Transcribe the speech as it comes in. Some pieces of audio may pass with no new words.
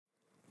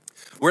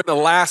We're in the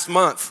last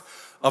month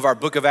of our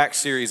Book of Acts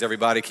series,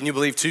 everybody. Can you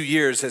believe 2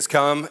 years has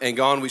come and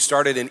gone? We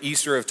started in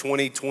Easter of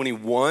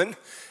 2021,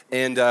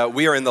 and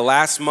we are in the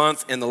last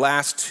month and the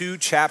last 2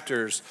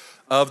 chapters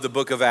of the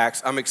Book of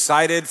Acts. I'm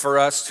excited for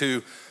us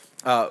to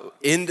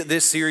end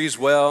this series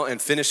well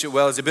and finish it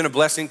well. Has it been a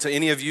blessing to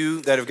any of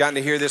you that have gotten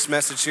to hear this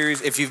message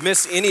series? If you've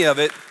missed any of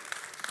it,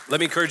 let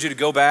me encourage you to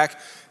go back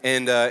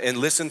and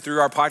listen through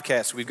our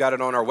podcast. We've got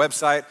it on our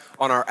website,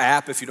 on our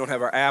app. If you don't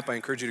have our app, I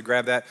encourage you to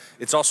grab that.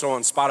 It's also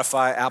on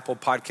Spotify, Apple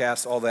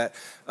Podcasts, all that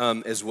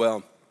as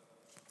well.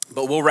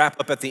 But we'll wrap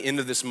up at the end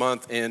of this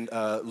month and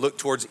look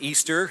towards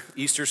Easter.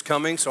 Easter's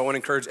coming, so I want to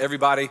encourage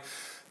everybody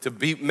to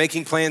be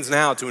making plans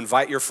now to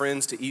invite your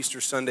friends to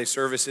Easter Sunday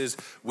services.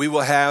 We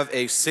will have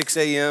a 6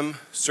 a.m.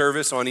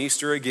 service on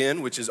Easter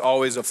again, which is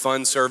always a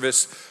fun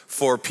service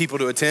for people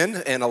to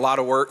attend and a lot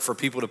of work for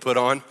people to put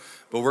on.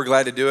 But we're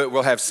glad to do it.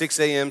 We'll have 6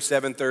 a.m.,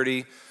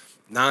 7:30,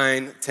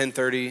 9,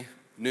 10:30,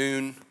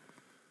 noon,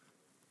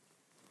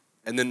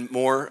 and then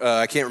more.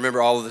 I can't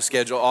remember all of the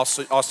schedule.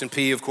 Austin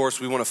P, of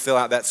course, we want to fill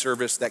out that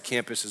service, that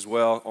campus as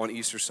well on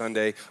Easter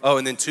Sunday. Oh,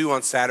 and then 2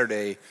 on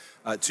Saturday,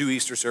 2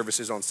 Easter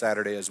services on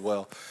Saturday as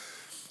well.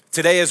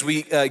 Today, as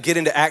we get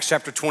into Acts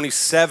chapter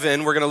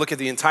 27, we're going to look at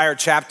the entire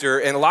chapter,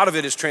 and a lot of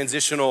it is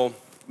transitional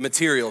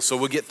material, so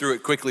we'll get through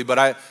it quickly. But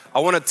I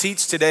want to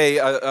teach today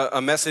a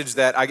message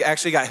that I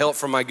actually got help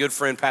from my good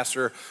friend,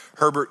 Pastor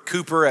Herbert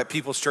Cooper at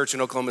People's Church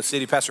in Oklahoma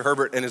City. Pastor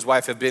Herbert and his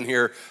wife have been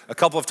here a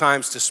couple of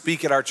times to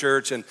speak at our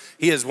church, and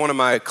he is one of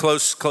my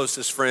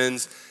closest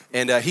friends.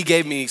 And he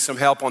gave me some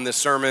help on this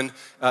sermon,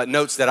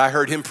 notes that I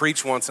heard him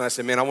preach once, and I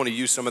said, man, I want to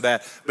use some of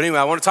that. But anyway,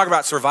 I want to talk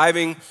about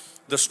surviving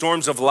the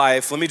storms of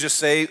life. Let me just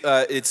say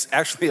it's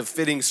actually a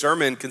fitting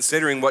sermon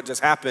considering what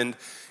just happened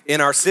in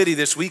our city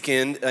this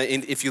weekend.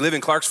 If you live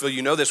in Clarksville,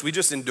 you know this. We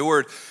just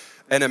endured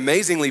an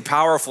amazingly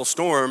powerful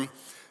storm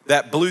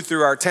that blew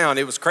through our town.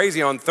 It was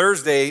crazy. On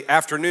Thursday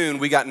afternoon,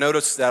 we got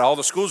notice that all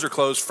the schools are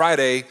closed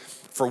Friday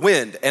for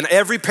wind. And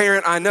every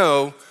parent I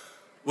know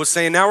was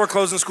saying, now we're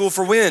closing school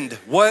for wind.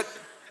 What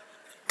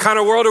kind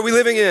of world are we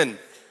living in?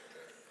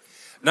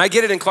 And I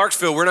get it in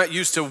Clarksville, we're not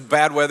used to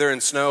bad weather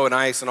and snow and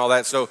ice and all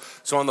that. So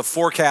on the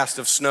forecast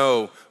of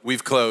snow,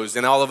 we've closed.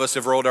 And all of us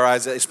have rolled our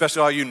eyes,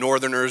 especially all you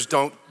northerners,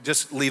 don't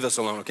just leave us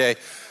alone, okay?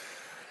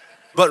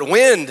 But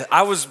wind,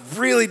 I was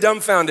really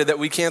dumbfounded that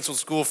we canceled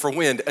school for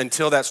wind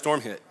until that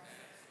storm hit.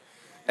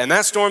 And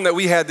that storm that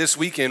we had this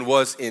weekend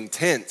was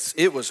intense.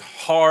 It was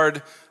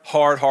hard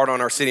on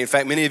our city. In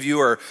fact, many of you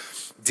are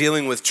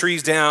dealing with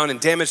trees down and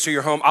damage to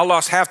your home. I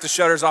lost half the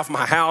shutters off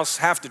my house,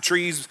 half the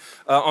trees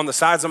on the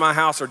sides of my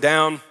house are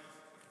down.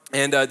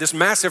 And this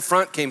massive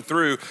front came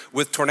through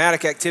with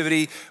tornadic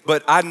activity,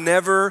 but I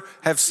never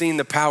have seen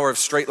the power of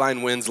straight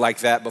line winds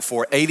like that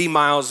before, 80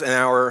 miles an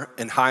hour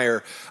and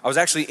higher. I was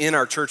actually in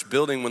our church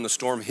building when the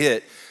storm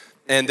hit,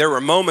 and there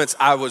were moments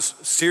I was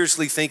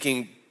seriously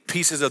thinking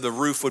pieces of the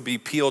roof would be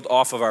peeled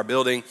off of our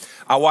building.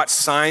 I watched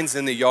signs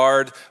in the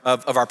yard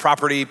of our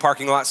property,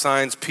 parking lot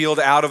signs, peeled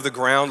out of the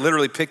ground,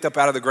 literally picked up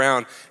out of the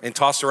ground and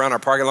tossed around our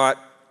parking lot.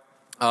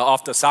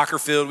 Off the soccer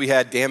field, we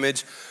had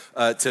damage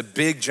to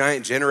big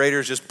giant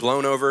generators just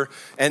blown over.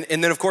 And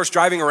then of course,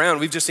 driving around,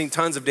 we've just seen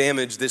tons of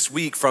damage this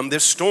week from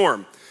this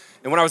storm.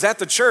 And when I was at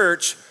the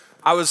church,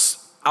 I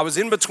was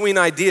in between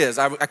ideas.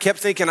 I kept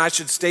thinking I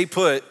should stay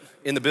put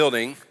in the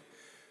building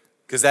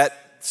because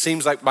that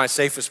seems like my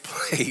safest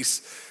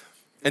place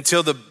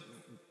until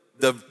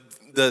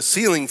the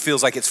ceiling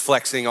feels like it's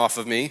flexing off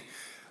of me.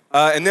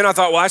 And then I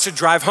thought, well, I should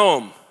drive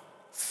home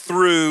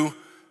through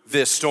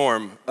this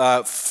storm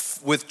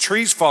with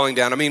trees falling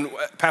down. I mean,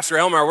 Pastor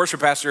Elmer, our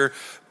worship pastor,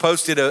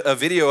 posted a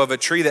video of a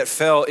tree that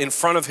fell in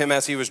front of him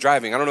as he was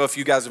driving. I don't know if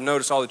you guys have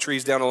noticed all the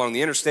trees down along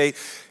the interstate.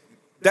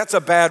 That's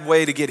a bad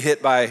way to get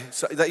hit by,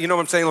 you know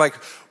what I'm saying? Like,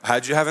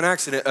 how'd you have an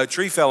accident? A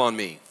tree fell on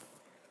me.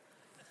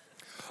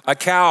 A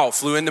cow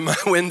flew into my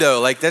window.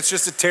 Like, that's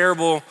just a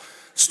terrible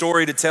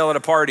story to tell at a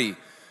party.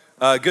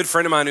 A good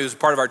friend of mine who's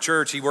part of our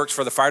church, he works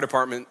for the fire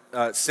department,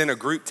 sent a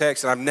group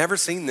text, and I've never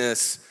seen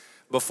this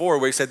before,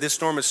 where he said, this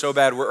storm is so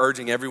bad, we're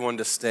urging everyone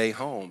to stay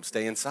home,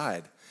 stay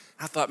inside.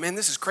 I thought, man,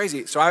 this is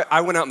crazy. So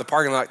I went out in the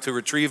parking lot to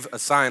retrieve a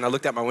sign. I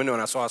looked out my window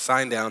and I saw a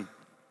sign down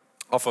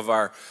off of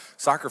our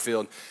soccer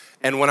field.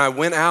 And when I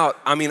went out,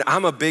 I mean,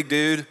 I'm a big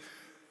dude.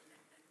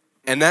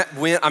 And that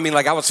wind, I mean,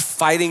 like I was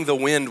fighting the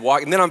wind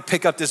walking. And then I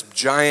pick up this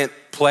giant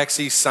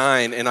plexi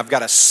sign and I've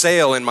got a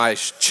sail in my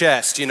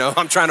chest, you know.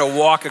 I'm trying to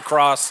walk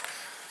across.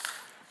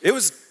 It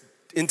was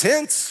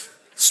intense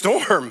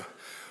storm.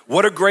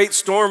 What a great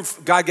storm.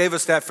 God gave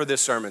us that for this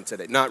sermon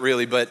today. Not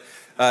really, but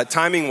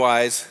timing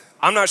wise,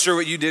 I'm not sure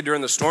what you did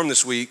during the storm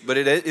this week, but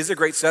it is a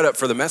great setup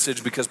for the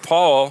message because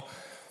Paul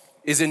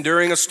is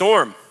enduring a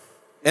storm.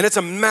 And it's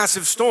a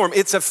massive storm.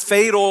 It's a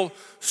fatal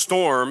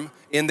storm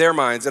in their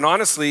minds. And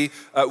honestly,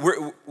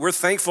 we're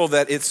thankful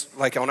that it's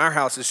like on our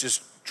house, it's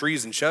just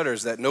trees and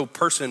shutters, that no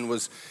person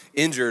was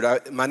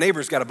injured. My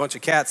neighbor's got a bunch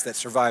of cats that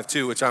survived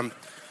too, which I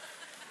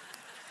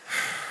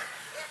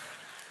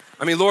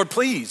mean, Lord,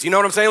 please, you know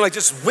what I'm saying? Like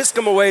just whisk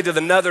them away to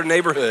another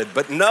neighborhood.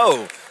 But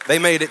no, they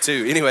made it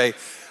too. Anyway,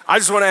 I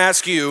just want to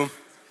ask you,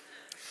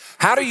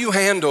 How do you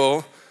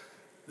handle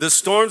the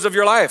storms of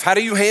your life? How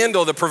do you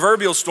handle the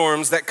proverbial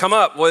storms that come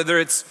up, whether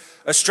it's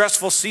a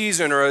stressful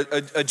season or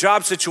a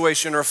job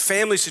situation or a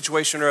family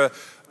situation or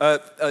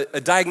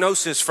a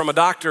diagnosis from a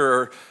doctor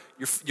or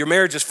your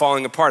marriage is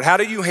falling apart? How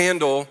do you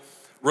handle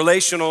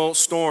relational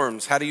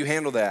storms? How do you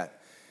handle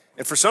that?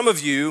 And for some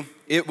of you,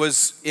 it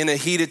was in a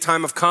heated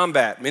time of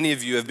combat. Many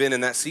of you have been in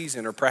that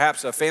season, or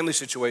perhaps a family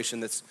situation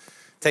that's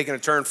taken a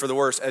turn for the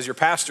worse. As your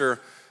pastor,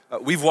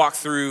 we've walked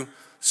through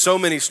so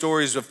many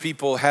stories of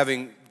people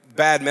having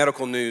bad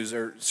medical news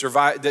or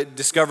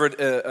discovered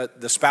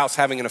the spouse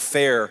having an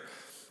affair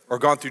or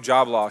gone through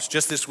job loss.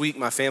 Just this week,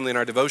 my family in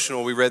our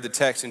devotional, we read the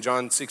text in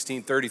John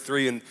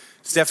 16:33, and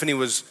Stephanie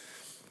was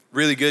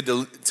really good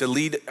to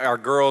lead our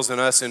girls and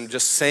us in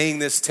just saying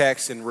this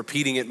text and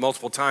repeating it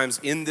multiple times.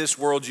 In this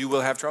world, you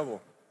will have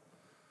trouble.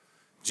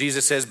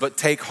 Jesus says, but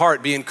take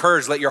heart, be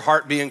encouraged, let your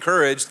heart be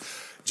encouraged.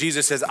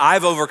 Jesus says,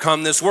 I've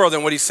overcome this world.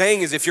 And what he's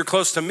saying is, if you're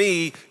close to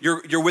me,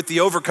 you're with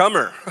the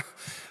overcomer.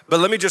 But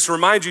let me just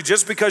remind you,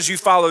 just because you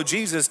follow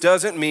Jesus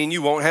doesn't mean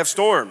you won't have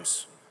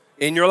storms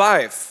in your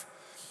life.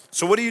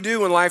 So what do you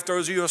do when life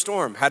throws you a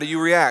storm? How do you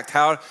react?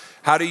 How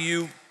do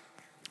you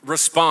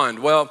respond?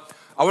 Well,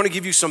 I want to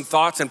give you some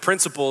thoughts and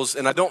principles,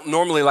 and I don't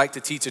normally like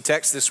to teach a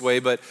text this way,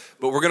 but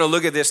we're going to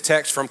look at this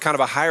text from kind of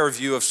a higher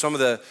view of some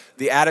of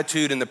the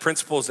attitude and the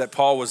principles that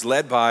Paul was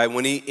led by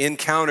when he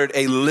encountered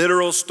a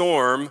literal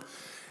storm.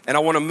 And I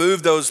want to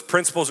move those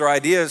principles or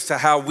ideas to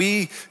how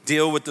we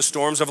deal with the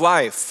storms of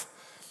life.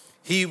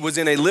 He was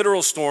in a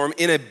literal storm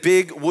in a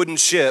big wooden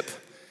ship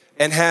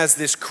and has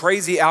this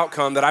crazy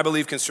outcome that I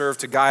believe can serve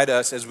to guide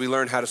us as we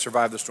learn how to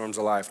survive the storms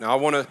of life. Now, I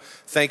want to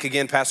thank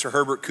again Pastor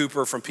Herbert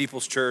Cooper from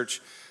People's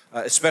Church,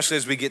 especially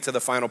as we get to the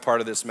final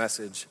part of this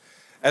message.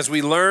 As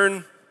we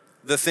learn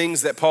the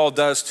things that Paul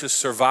does to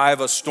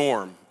survive a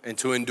storm and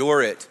to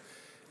endure it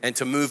and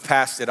to move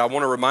past it, I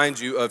want to remind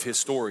you of his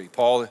story.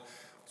 Paul was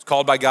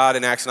called by God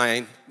in Acts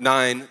 9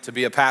 to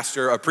be a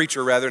preacher,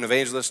 an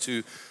evangelist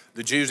to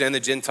the Jews and the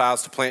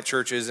Gentiles, to plant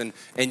churches. And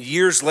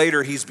years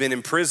later, he's been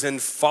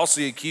imprisoned,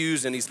 falsely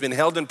accused, and he's been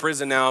held in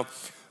prison now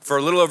for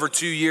a little over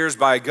 2 years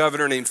by a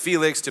governor named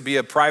Felix to be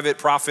a private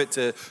prophet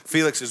to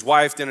Felix's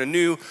wife. Then a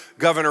new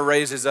governor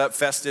raises up,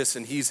 Festus,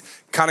 and he's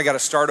kind of got to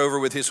start over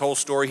with his whole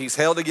story. He's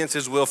held against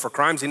his will for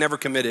crimes he never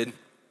committed.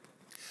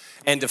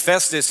 And to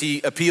Festus, he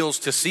appeals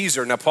to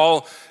Caesar. Now,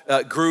 Paul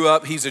grew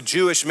up, he's a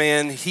Jewish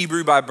man,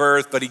 Hebrew by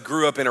birth, but he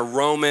grew up in a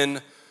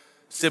Roman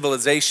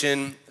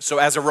civilization. So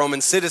as a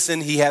Roman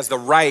citizen, he has the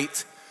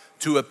right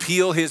to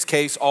appeal his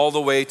case all the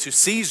way to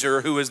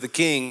Caesar, who is the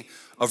king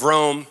of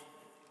Rome.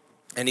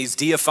 And he's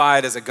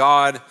deified as a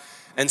god.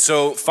 And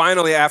so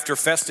finally, after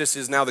Festus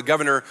is now the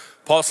governor,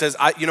 Paul says,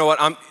 you know what,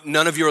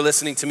 none of you are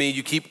listening to me.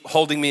 You keep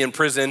holding me in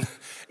prison.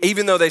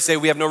 Even though they say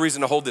we have no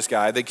reason to hold this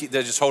guy, they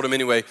just hold him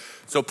anyway.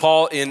 So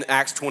Paul in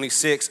Acts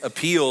 26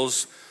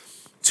 appeals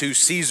to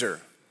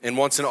Caesar and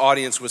wants an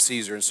audience with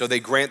Caesar. And so they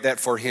grant that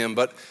for him.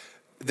 But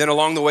then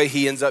along the way,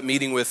 he ends up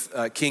meeting with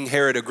King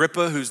Herod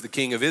Agrippa, who's the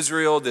king of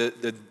Israel,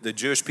 the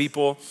Jewish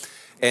people.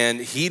 And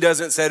he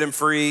doesn't set him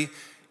free.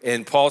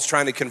 And Paul's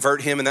trying to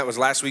convert him, and that was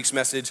last week's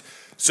message.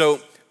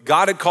 So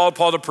God had called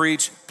Paul to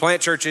preach,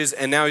 plant churches,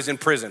 and now he's in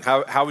prison.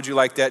 How would you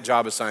like that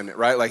job assignment,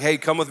 right? Like, hey,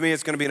 come with me.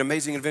 It's going to be an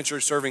amazing adventure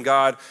serving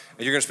God,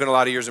 and you're going to spend a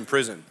lot of years in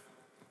prison.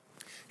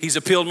 He's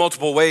appealed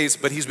multiple ways,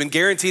 but he's been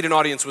guaranteed an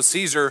audience with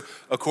Caesar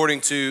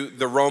according to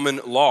the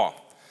Roman law.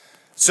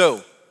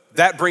 So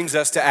that brings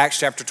us to Acts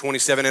chapter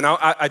 27. And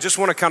I just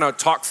want to kind of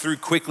talk through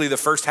quickly the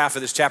first half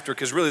of this chapter,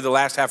 because really the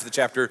last half of the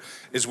chapter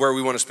is where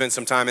we want to spend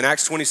some time. In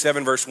Acts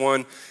 27, verse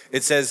 1,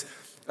 it says,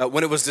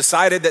 when it was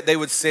decided that they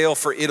would sail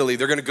for Italy,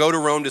 they're going to go to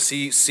Rome to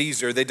see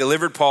Caesar, they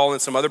delivered Paul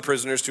and some other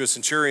prisoners to a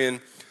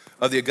centurion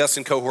of the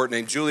Augustan cohort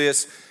named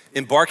Julius,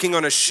 embarking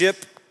on a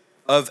ship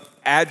of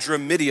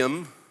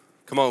Adramyttium.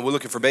 Come on, we're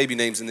looking for baby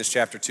names in this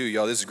chapter too,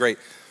 y'all. This is great.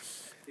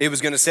 It was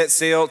going to set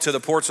sail to the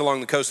ports along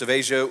the coast of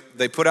Asia.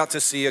 They put out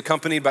to sea,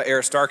 accompanied by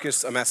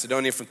Aristarchus, a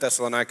Macedonian from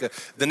Thessalonica.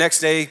 The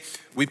next day,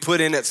 we put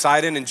in at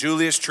Sidon, and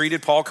Julius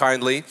treated Paul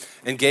kindly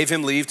and gave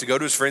him leave to go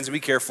to his friends and be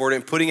cared for.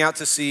 And putting out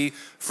to sea,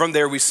 from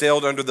there we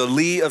sailed under the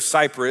lee of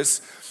Cyprus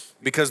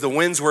because the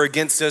winds were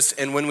against us.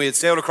 And when we had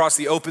sailed across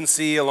the open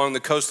sea along the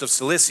coast of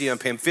Cilicia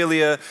and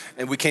Pamphylia,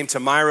 and we came to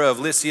Myra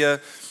of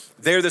Lycia,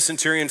 there the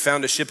centurion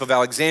found a ship of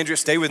Alexandria.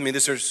 Stay with me.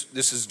 This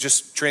is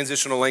just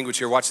transitional language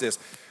here. Watch this.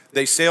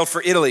 They sailed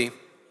for Italy,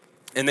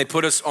 and they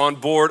put us on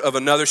board of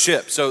another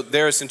ship. So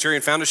there a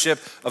centurion found a ship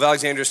of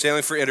Alexandria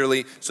sailing for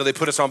Italy, so they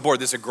put us on board.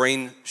 This is a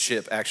grain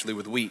ship, actually,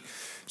 with wheat.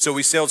 So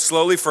we sailed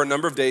slowly for a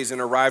number of days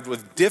and arrived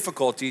with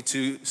difficulty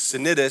to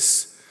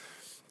Cnidus.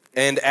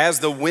 And as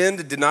the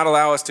wind did not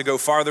allow us to go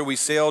farther, we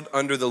sailed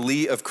under the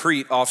lee of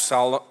Crete off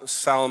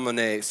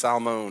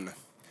Salmone.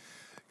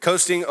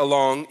 Coasting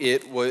along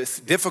it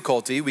with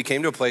difficulty, we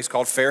came to a place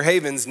called Fair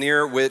Havens,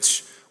 near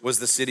which was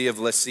the city of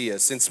Lasea.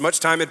 Since much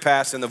time had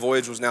passed and the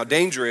voyage was now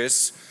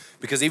dangerous,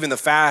 because even the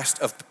fast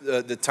of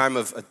the time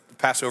of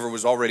Passover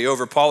was already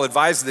over, Paul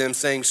advised them,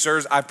 saying,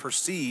 "Sirs, I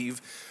perceive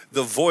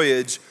the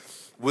voyage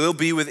will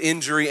be with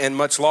injury and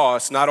much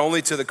loss, not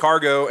only to the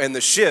cargo and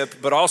the ship,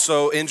 but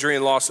also injury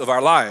and loss of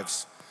our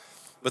lives.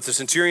 But the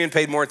centurion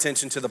paid more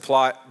attention to the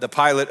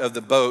pilot of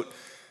the boat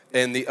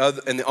and the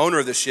owner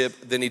of the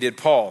ship than he did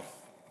Paul.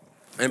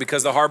 And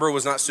because the harbor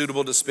was not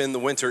suitable to spend the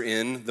winter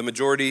in, the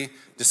majority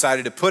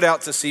decided to put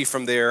out to sea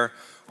from there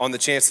on the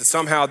chance that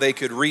somehow they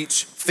could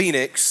reach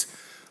Phoenix,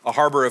 a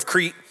harbor of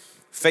Crete,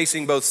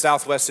 facing both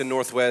southwest and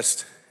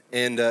northwest,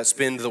 and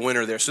spend the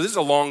winter there. So this is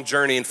a long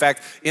journey. In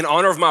fact, in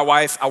honor of my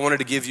wife, I wanted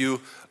to give you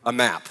a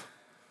map.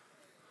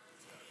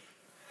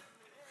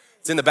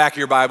 It's in the back of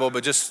your Bible,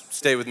 but just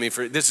stay with me.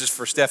 This is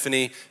for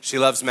Stephanie. She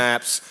loves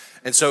maps.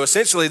 And so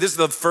essentially, this is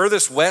the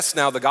furthest west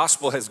now the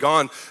gospel has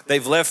gone.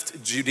 They've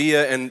left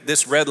Judea, and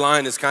this red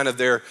line is kind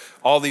of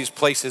all these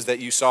places that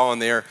you saw on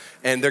there,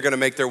 and they're going to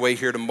make their way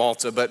here to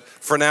Malta. But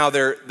for now,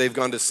 they've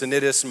gone to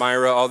Cnidus,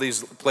 Myra, all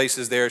these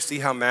places there. See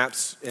how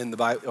maps in the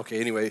Bible? Okay,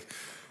 anyway.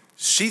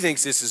 She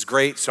thinks this is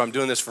great, so I'm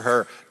doing this for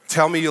her.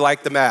 Tell me you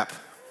like the map.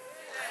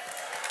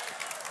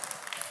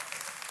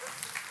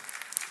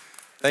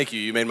 Thank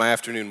you. You made my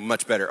afternoon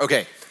much better.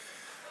 Okay.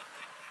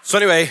 So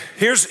anyway,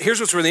 here's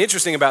what's really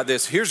interesting about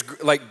this. Here's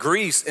like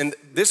Greece, and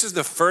this is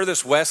the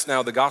furthest west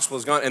now the gospel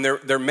has gone, and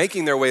they're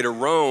making their way to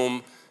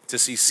Rome to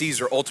see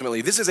Caesar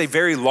ultimately. This is a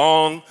very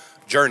long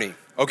journey.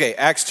 Okay,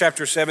 Acts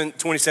chapter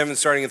 27,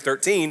 starting in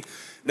 13.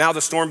 Now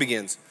the storm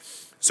begins.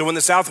 So when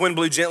the south wind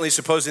blew gently,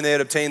 supposing they had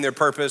obtained their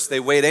purpose, they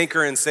weighed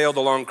anchor and sailed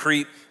along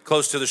Crete,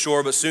 close to the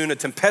shore. But soon a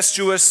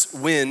tempestuous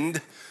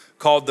wind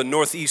called the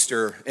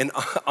northeaster. And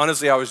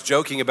honestly, I was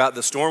joking about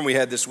the storm we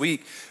had this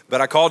week,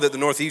 but I called it the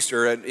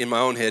northeaster in my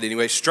own head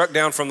anyway, struck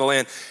down from the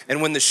land.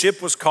 And when the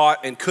ship was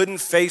caught and couldn't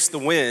face the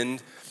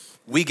wind,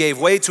 we gave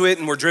way to it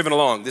and were driven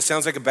along. This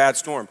sounds like a bad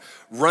storm.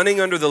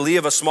 Running under the lee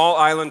of a small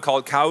island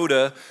called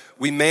Cauda,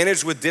 we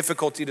managed with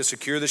difficulty to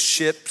secure the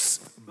ship's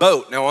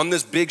boat. Now on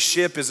this big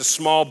ship is a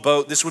small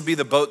boat. This would be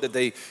the boat that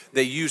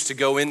they use to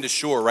go into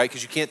shore, right?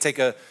 Because you can't take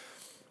a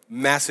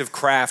massive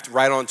craft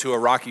right onto a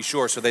rocky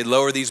shore. So they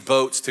lower these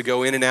boats to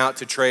go in and out,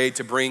 to trade,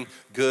 to bring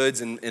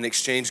goods and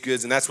exchange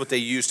goods. And that's what they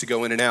use to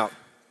go in and out.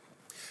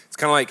 It's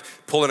kind of like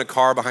pulling a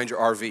car behind your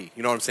RV.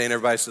 You know what I'm saying,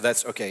 everybody? So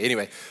that's okay.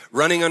 Anyway,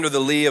 running under the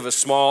lee of a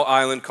small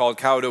island called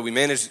Cauda, we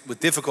managed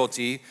with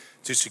difficulty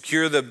to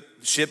secure the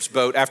ship's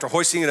boat. After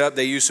hoisting it up,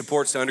 they used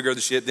supports to undergird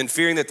the ship. Then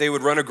fearing that they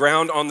would run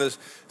aground on the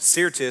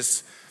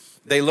Syrtis,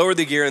 they lowered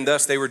the gear and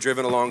thus they were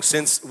driven along.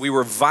 Since we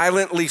were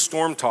violently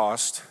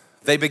storm-tossed,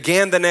 they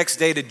began the next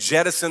day to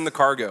jettison the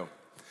cargo.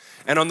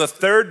 And on the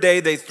third day,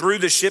 they threw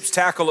the ship's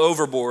tackle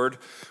overboard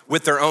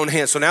with their own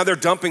hands. So now they're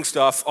dumping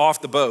stuff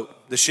off the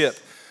boat, the ship.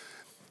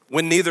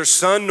 When neither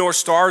sun nor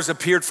stars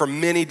appeared for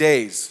many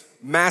days,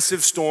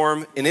 massive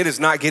storm, and it is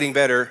not getting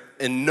better,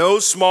 and no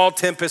small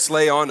tempest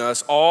lay on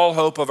us, all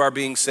hope of our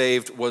being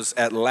saved was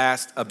at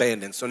last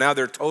abandoned. So now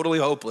they're totally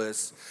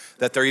hopeless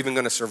that they're even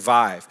gonna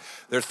survive.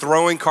 They're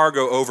throwing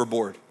cargo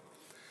overboard.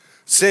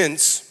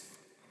 Since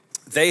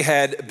they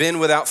had been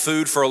without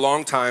food for a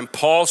long time,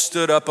 Paul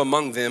stood up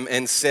among them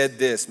and said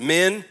this,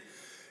 "Men,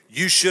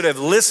 you should have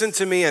listened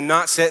to me and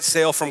not set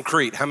sail from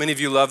Crete." How many of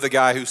you love the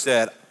guy who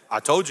said, "I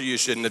told you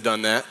shouldn't have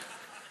done that"?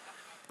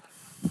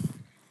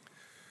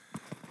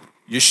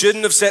 You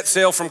shouldn't have set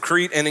sail from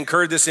Crete and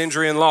incurred this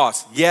injury and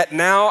loss. Yet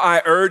now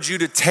I urge you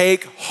to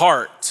take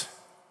heart.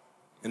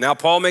 And now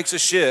Paul makes a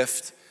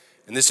shift,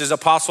 and this is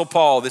Apostle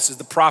Paul, this is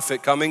the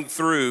prophet coming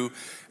through.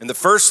 And the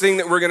first thing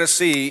that we're gonna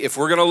see, if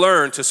we're gonna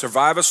learn to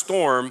survive a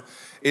storm,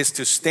 is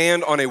to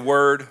stand on a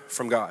word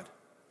from God.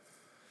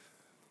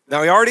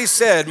 Now he already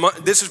said,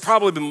 this is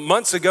probably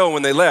months ago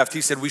when they left,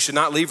 he said we should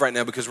not leave right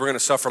now because we're gonna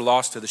suffer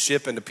loss to the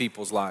ship and to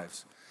people's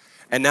lives.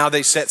 And now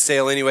they set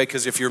sail anyway,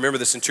 because if you remember,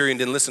 the centurion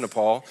didn't listen to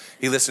Paul.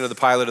 He listened to the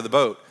pilot of the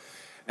boat.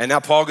 And now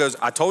Paul goes,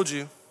 "I told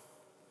you."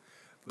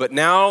 But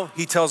now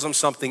he tells them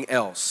something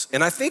else.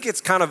 And I think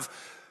it's kind of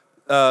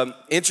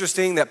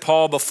interesting that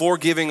Paul, before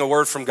giving a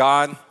word from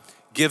God,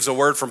 gives a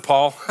word from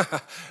Paul.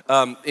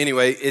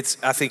 Anyway,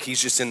 I think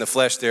he's just in the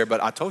flesh there,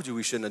 but I told you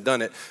we shouldn't have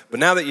done it. But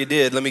now that you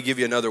did, let me give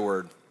you another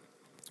word.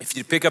 If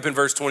you pick up in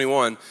verse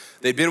 21,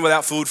 they'd been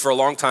without food for a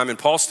long time, and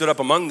Paul stood up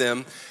among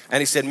them,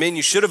 and he said, "Men,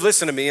 you should have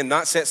listened to me and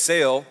not set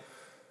sail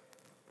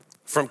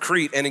from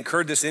Crete and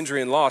incurred this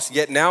injury and loss.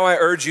 Yet now I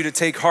urge you to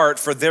take heart,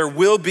 for there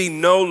will be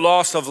no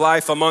loss of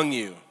life among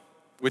you,"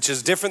 which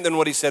is different than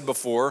what he said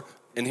before,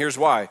 and here's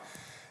why.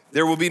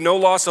 There will be no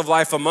loss of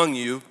life among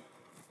you,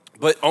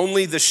 but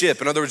only the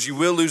ship. In other words, you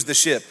will lose the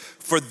ship.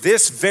 For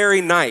this very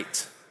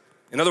night,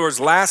 in other words,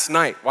 last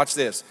night, watch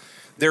this,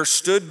 there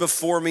stood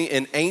before me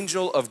an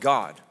angel of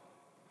God,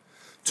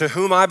 to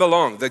whom I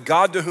belong, the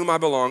God to whom I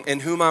belong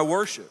and whom I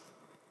worship.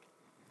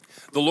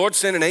 The Lord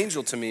sent an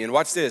angel to me, and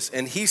watch this,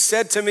 and he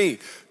said to me,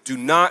 "Do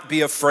not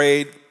be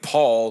afraid,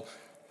 Paul,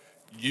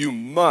 you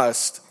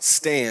must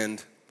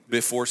stand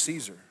before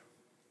Caesar.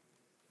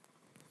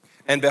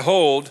 And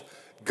behold,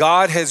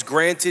 God has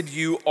granted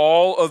you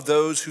all of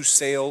those who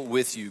sail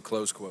with you,"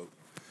 close quote.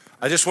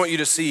 I just want you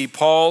to see,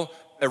 Paul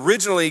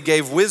originally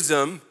gave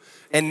wisdom,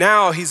 and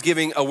now he's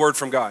giving a word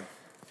from God.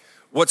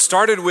 What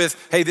started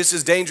with, hey, this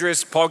is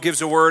dangerous, Paul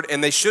gives a word,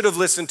 and they should have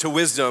listened to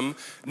wisdom.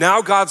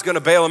 Now God's gonna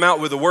bail them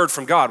out with a word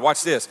from God.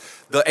 Watch this.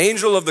 The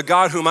angel of the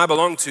God whom I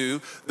belong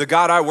to, the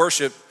God I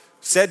worship,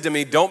 said to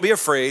me, don't be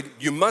afraid,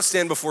 you must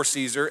stand before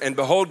Caesar, and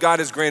behold, God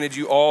has granted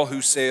you all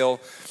who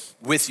sail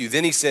with you.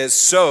 Then he says,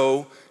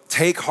 so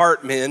take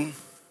heart, men,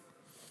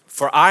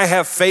 for I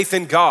have faith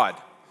in God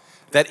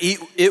that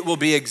it will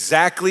be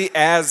exactly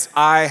as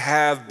I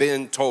have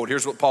been told.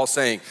 Here's what Paul's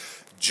saying.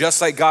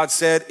 Just like God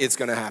said, it's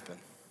gonna happen.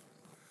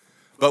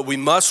 But we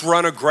must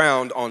run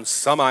aground on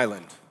some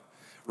island.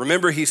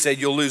 Remember, he said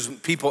you'll lose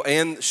people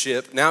and the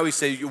ship. Now he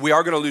said we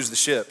are gonna lose the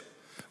ship,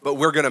 but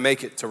we're gonna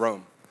make it to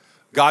Rome.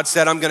 God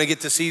said, I'm gonna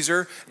get to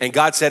Caesar, and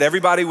God said,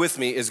 everybody with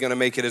me is gonna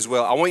make it as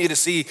well. I want you to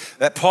see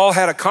that Paul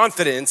had a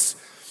confidence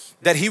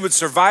that he would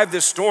survive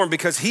this storm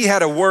because he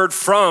had a word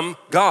from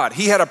God.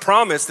 He had a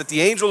promise that the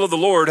angel of the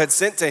Lord had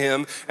sent to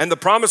him, and the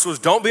promise was,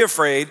 don't be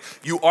afraid,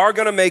 you are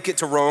gonna make it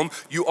to Rome,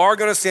 you are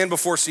gonna stand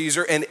before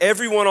Caesar, and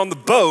everyone on the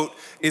boat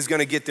is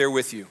gonna get there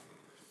with you.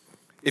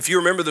 If you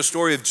remember the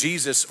story of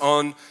Jesus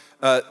on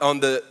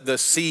the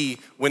sea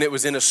when it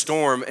was in a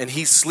storm and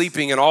he's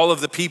sleeping and all of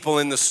the people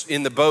in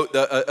the boat,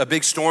 a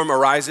big storm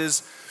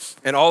arises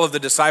and all of the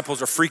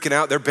disciples are freaking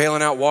out, they're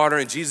bailing out water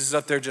and Jesus is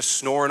up there just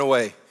snoring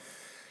away.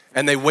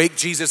 And they wake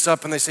Jesus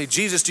up and they say,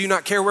 Jesus, do you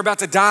not care? We're about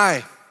to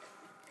die.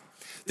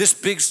 This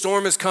big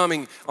storm is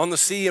coming on the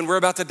sea and we're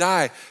about to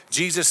die.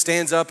 Jesus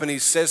stands up and he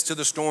says to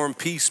the storm,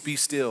 peace, be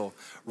still.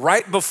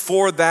 Right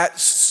before that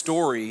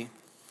story,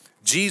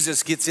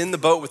 Jesus gets in the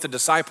boat with the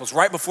disciples,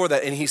 right before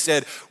that, and he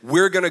said,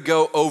 we're gonna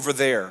go over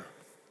there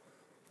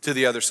to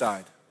the other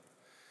side.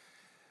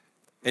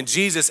 And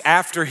Jesus,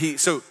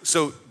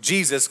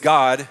 Jesus,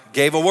 God,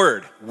 gave a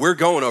word. We're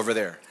going over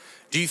there.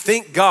 Do you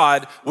think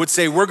God would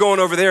say, we're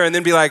going over there and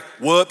then be like,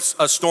 whoops,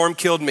 a storm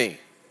killed me?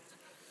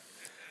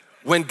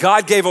 When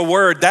God gave a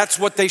word, that's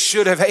what they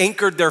should have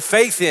anchored their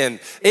faith in.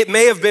 It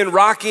may have been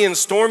rocky and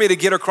stormy to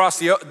get across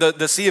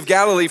the Sea of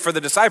Galilee for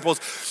the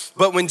disciples,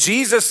 but when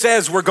Jesus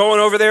says we're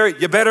going over there,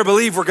 you better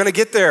believe we're gonna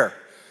get there.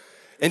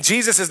 And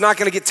Jesus is not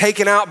gonna get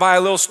taken out by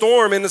a little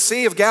storm in the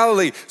Sea of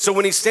Galilee. So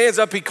when he stands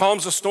up, he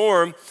calms the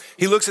storm,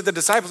 he looks at the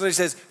disciples and he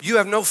says, you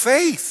have no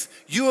faith.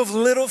 You have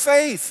little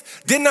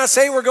faith. Didn't I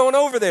say we're going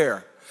over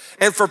there?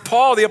 And for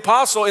Paul, the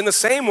apostle, in the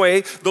same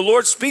way, the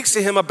Lord speaks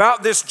to him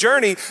about this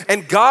journey,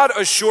 and God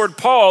assured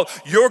Paul,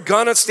 you're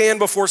gonna stand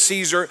before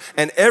Caesar,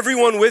 and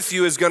everyone with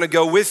you is gonna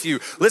go with you.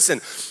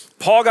 Listen,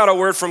 Paul got a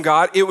word from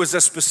God. It was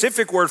a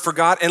specific word for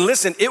God. And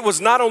listen, it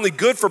was not only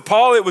good for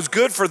Paul, it was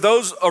good for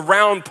those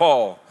around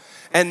Paul.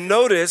 And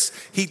notice,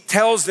 he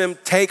tells them,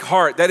 take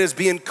heart. That is,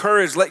 be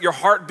encouraged. Let your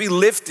heart be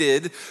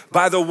lifted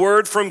by the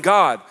word from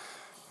God.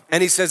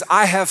 And he says,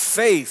 I have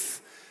faith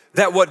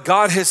that what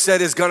God has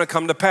said is gonna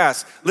come to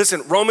pass.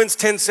 Listen, Romans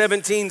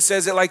 10:17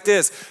 says it like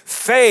this,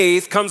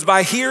 faith comes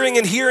by hearing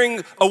and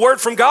hearing a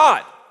word from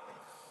God.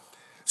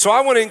 So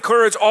I wanna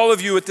encourage all of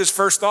you with this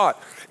first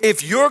thought.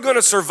 If you're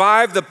gonna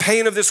survive the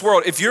pain of this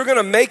world, if you're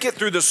gonna make it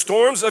through the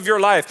storms of your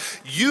life,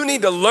 you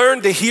need to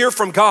learn to hear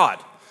from God.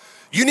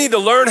 You need to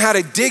learn how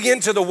to dig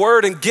into the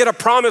word and get a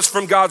promise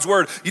from God's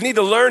word. You need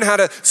to learn how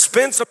to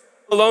spend some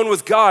alone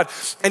with God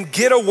and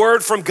get a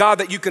word from God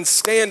that you can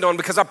stand on,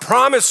 because I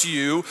promise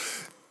you,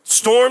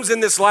 storms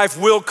in this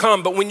life will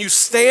come, but when you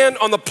stand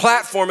on the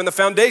platform and the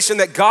foundation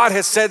that God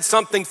has said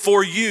something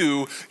for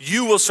you,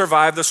 you will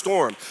survive the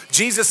storm.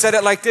 Jesus said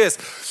it like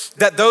this,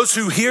 that those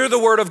who hear the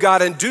word of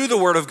God and do the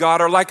word of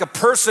God are like a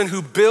person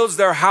who builds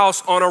their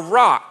house on a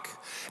rock.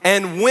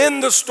 And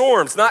when the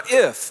storms, not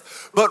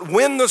if, but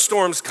when the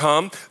storms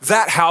come,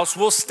 that house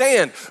will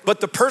stand. But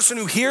the person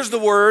who hears the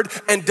word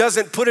and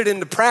doesn't put it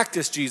into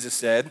practice, Jesus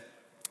said,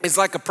 is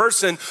like a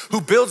person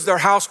who builds their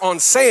house on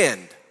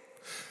sand.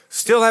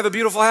 Still have a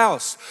beautiful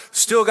house,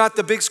 still got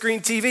the big screen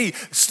TV,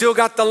 still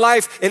got the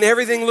life, and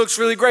everything looks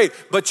really great,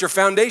 but your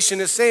foundation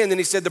is sand. And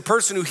he said, the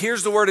person who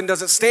hears the word and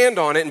doesn't stand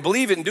on it and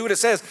believe it and do what it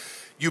says,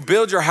 you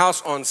build your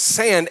house on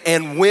sand,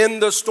 and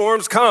when the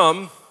storms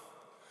come,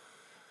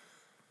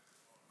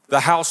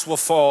 the house will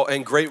fall,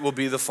 and great will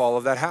be the fall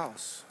of that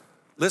house.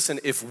 Listen,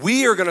 if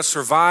we are gonna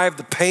survive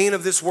the pain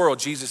of this world,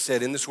 Jesus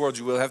said, in this world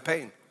you will have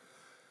pain.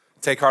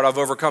 Take heart, I've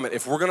overcome it.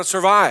 If we're gonna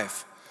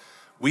survive,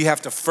 we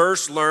have to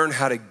first learn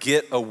how to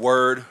get a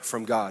word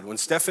from God. When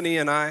Stephanie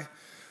and I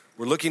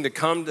were looking to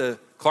come to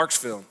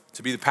Clarksville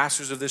to be the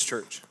pastors of this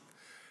church,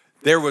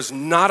 there was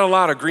not a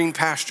lot of green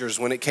pastures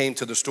when it came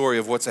to the story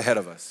of what's ahead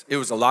of us. It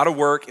was a lot of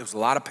work, it was a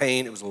lot of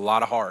pain, it was a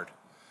lot of hard.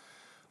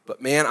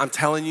 But man, I'm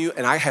telling you,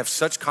 and I have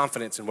such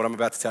confidence in what I'm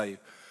about to tell you.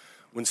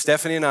 When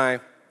Stephanie and I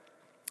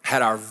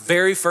had our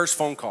very first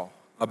phone call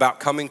about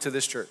coming to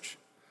this church,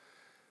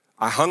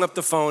 I hung up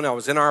the phone, I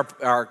was in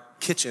our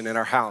kitchen in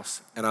our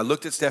house, and I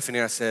looked at Stephanie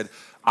and I said,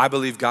 I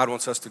believe God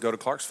wants us to go to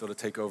Clarksville to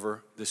take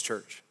over this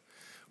church.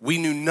 We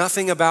knew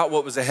nothing about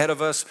what was ahead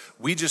of us.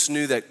 We just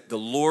knew that the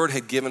Lord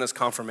had given us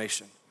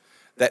confirmation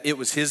that it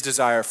was his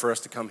desire for us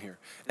to come here.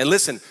 And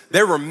listen,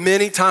 there were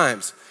many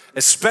times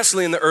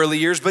especially in the early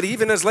years, but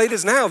even as late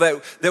as now,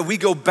 that we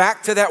go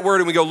back to that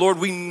word and we go, Lord,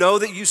 we know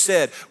that you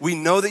said, we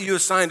know that you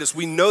assigned us,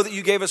 we know that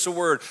you gave us a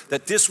word,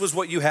 that this was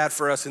what you had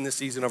for us in this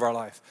season of our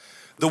life.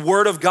 The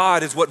word of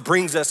God is what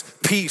brings us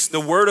peace.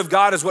 The word of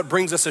God is what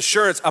brings us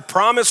assurance. A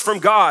promise from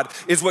God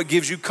is what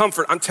gives you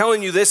comfort. I'm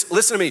telling you this,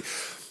 listen to me.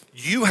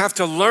 You have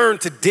to learn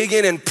to dig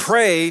in and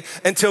pray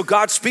until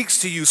God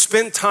speaks to you.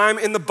 Spend time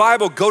in the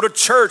Bible, go to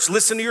church,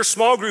 listen to your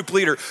small group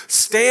leader.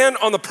 Stand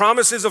on the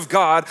promises of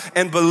God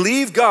and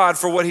believe God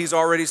for what he's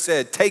already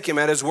said. Take him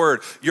at his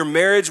word. Your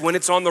marriage, when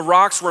it's on the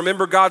rocks,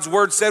 remember God's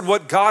word said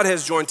what God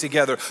has joined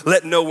together.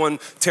 Let no one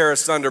tear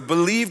asunder.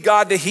 Believe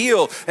God to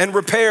heal and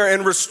repair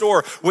and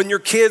restore. When your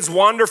kids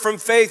wander from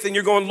faith and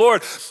you're going,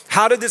 Lord,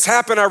 how did this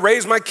happen? I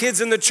raised my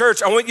kids in the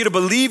church. I want you to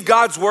believe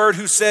God's word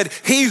who said,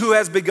 he who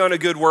has begun a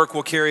good work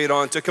will carry it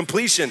on to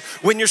completion.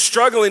 When you're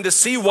struggling to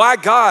see why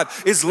God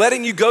is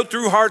letting you go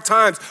through hard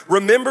times,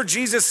 remember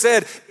Jesus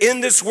said,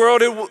 in this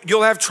world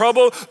you'll have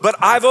trouble, but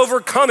I've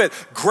overcome it.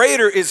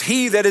 Greater is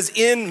he that is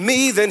in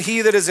me than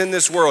he that is in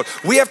this world.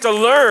 We have to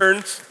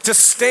learn to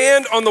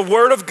stand on the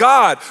word of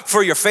God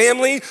for your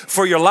family,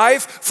 for your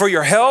life, for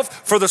your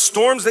health, for the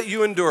storms that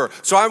you endure.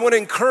 So I want to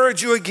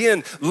encourage you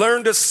again,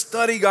 learn to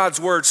study God's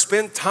word,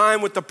 spend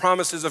time with the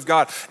promises of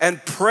God,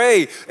 and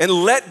pray and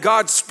let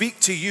God speak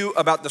to you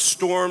about the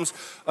storms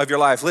of your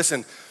life.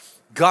 Listen,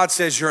 God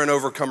says you're an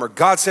overcomer.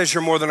 God says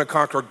you're more than a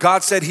conqueror.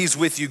 God said he's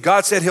with you.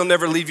 God said he'll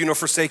never leave you nor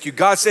forsake you.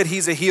 God said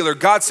he's a healer.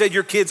 God said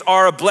your kids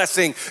are a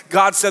blessing.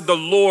 God said the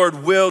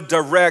Lord will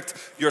direct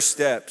your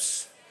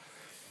steps.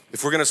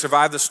 If we're gonna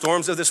survive the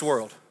storms of this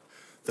world,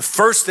 the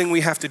first thing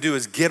we have to do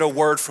is get a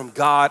word from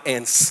God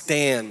and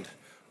stand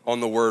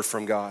on the word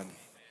from God.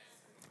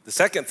 The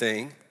second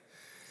thing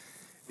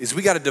is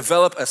we gotta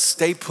develop a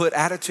stay put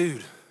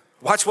attitude.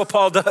 Watch what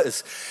Paul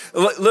does.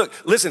 Look,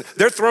 listen,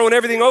 they're throwing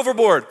everything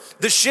overboard.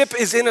 The ship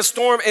is in a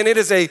storm and it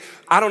is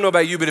I don't know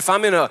about you, but if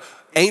I'm in an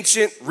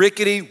ancient,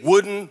 rickety,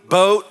 wooden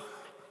boat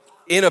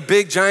in a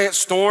big, giant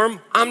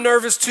storm, I'm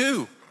nervous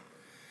too.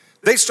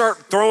 They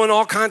start throwing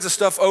all kinds of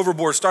stuff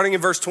overboard. Starting in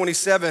verse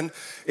 27,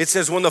 it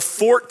says, when the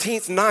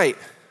 14th night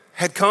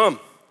had come,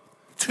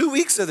 2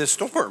 weeks of this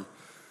storm,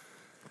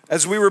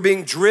 as we were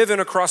being driven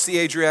across the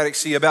Adriatic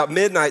Sea, about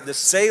midnight, the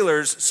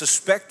sailors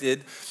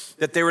suspected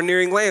that they were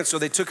nearing land. So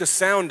they took a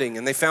sounding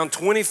and they found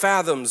 20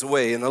 fathoms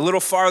away. And a little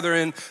farther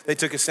in, they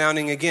took a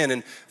sounding again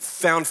and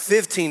found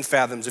 15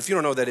 fathoms. If you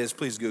don't know what that is,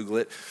 please Google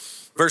it.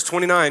 Verse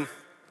 29,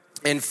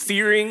 and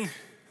fearing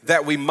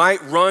that we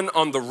might run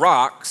on the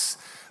rocks,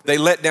 they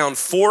let down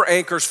 4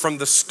 anchors from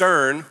the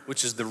stern,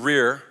 which is the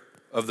rear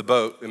of the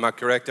boat. Am I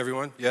correct,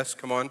 everyone? Yes,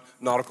 come on,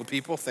 nautical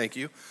people, thank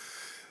you.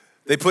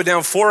 They put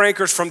down 4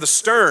 anchors from the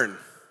stern.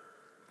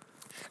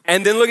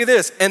 And then look at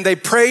this, and they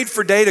prayed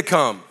for day to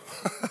come.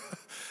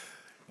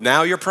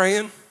 Now you're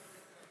praying?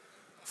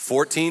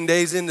 14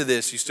 days into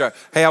this, you start,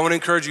 hey, I want to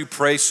encourage you,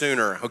 pray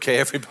sooner, okay,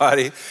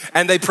 everybody?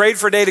 And they prayed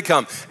for day to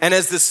come. And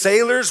as the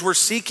sailors were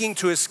seeking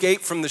to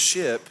escape from the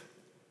ship,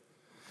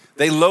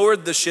 they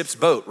lowered the ship's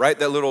boat, right?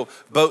 That little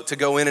boat to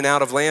go in and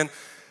out of land.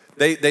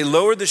 They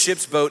lowered the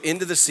ship's boat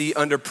into the sea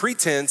under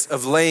pretense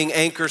of laying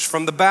anchors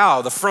from the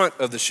bow, the front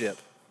of the ship.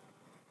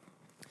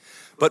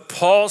 But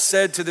Paul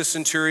said to the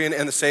centurion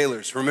and the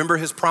sailors, remember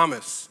his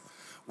promise,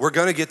 we're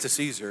gonna get to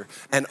Caesar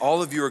and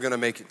all of you are gonna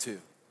make it too.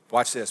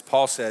 Watch this,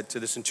 Paul said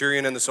to the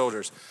centurion and the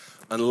soldiers,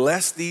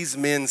 unless these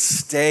men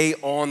stay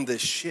on the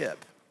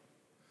ship,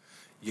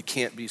 you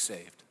can't be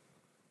saved.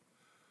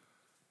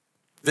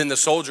 Then the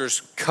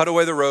soldiers cut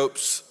away the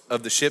ropes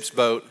of the ship's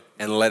boat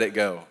and let it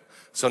go.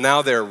 So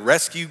now their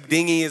rescue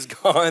dinghy is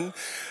gone,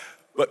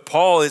 but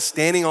Paul is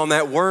standing on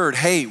that word,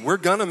 hey, we're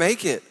gonna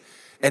make it.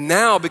 And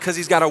now because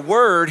he's got a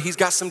word, he's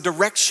got some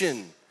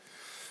direction.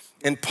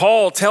 And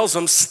Paul tells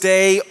them,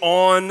 stay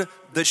on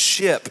the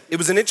ship. It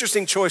was an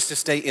interesting choice to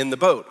stay in the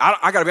boat.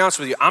 I gotta be honest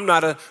with you, I'm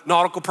not a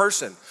nautical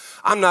person.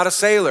 I'm not a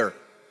sailor.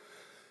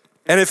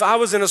 And if I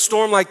was in a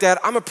storm like that,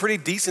 I'm a pretty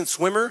decent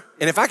swimmer.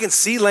 And if I can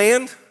see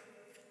land,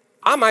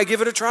 I might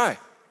give it a try. In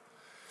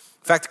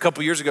fact, a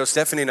couple years ago,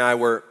 Stephanie and I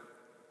were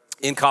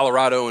in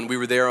Colorado and we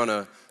were there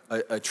on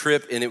a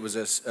trip, and it was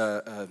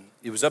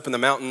up in the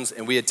mountains,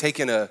 and we had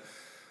taken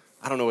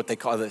I don't know what they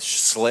call this,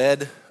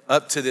 sled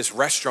up to this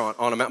restaurant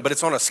on a mountain, but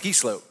it's on a ski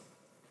slope.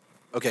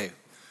 Okay,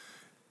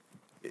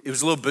 it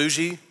was a little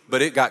bougie,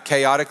 but it got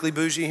chaotically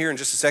bougie here in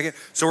just a second.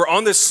 So we're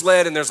on this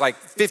sled and there's like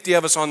 50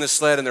 of us on this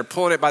sled and they're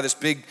pulling it by this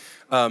big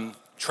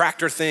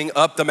tractor thing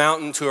up the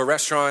mountain to a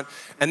restaurant.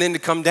 And then to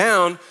come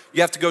down,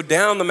 you have to go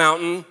down the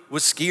mountain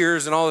with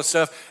skiers and all this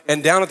stuff.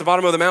 And down at the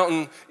bottom of the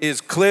mountain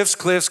is cliffs,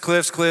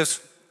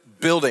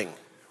 building,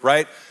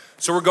 right?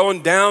 So we're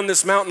going down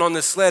this mountain on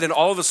this sled, and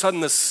all of a sudden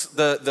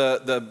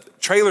the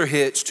trailer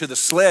hitch to the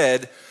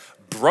sled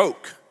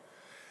broke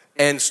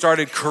and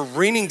started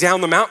careening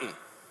down the mountain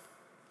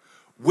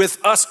with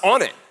us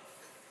on it.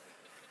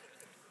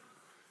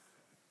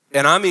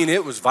 And I mean,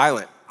 it was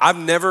violent.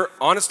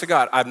 Honest to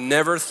God, I've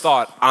never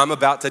thought I'm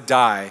about to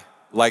die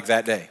like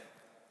that day.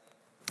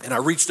 And I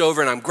reached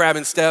over and I'm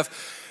grabbing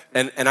Steph,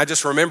 And I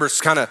just remember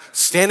kind of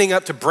standing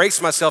up to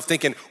brace myself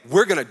thinking,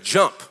 we're gonna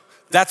jump.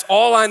 That's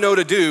all I know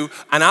to do,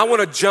 and I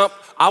wanna jump.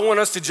 I want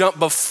us to jump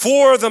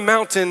before the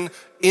mountain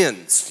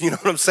ends. You know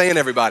what I'm saying,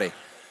 everybody?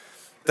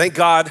 Thank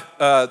God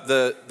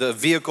the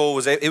vehicle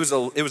was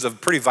a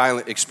pretty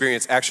violent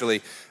experience,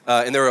 actually,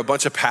 and there were a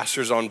bunch of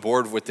pastors on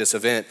board with this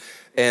event.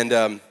 And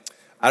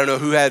I don't know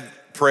who had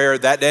prayer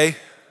that day.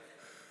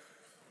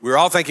 We were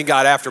all thanking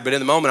God after, but in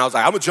the moment I was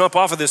like, I'm gonna jump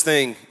off of this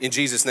thing in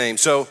Jesus' name.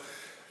 So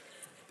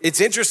it's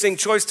an interesting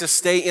choice to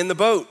stay in the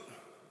boat.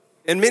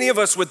 And many of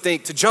us would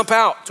think to jump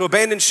out, to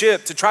abandon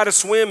ship, to try to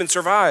swim and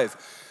survive.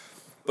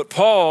 But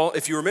Paul,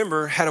 if you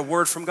remember, had a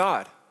word from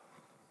God.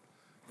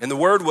 And the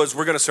word was,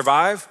 we're gonna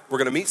survive, we're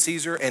gonna meet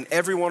Caesar, and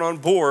everyone on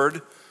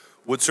board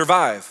would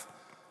survive.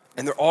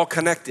 And they're all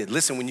connected.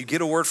 Listen, when you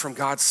get a word from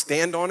God,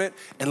 stand on it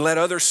and let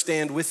others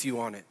stand with you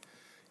on it.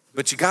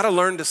 But you gotta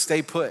learn to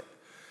stay put.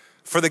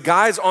 For the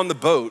guys on the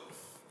boat,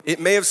 it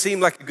may have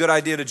seemed like a good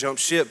idea to jump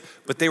ship,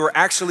 but they were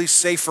actually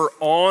safer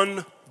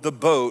on the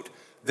boat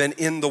than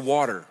in the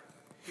water.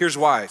 Here's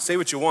why. Say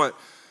what you want,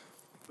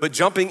 but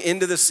jumping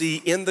into the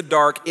sea in the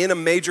dark in a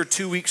major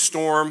 2-week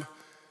storm,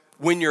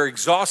 when you're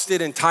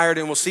exhausted and tired,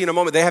 and we'll see in a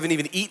moment, they haven't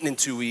even eaten in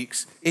 2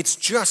 weeks, it's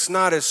just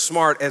not as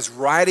smart as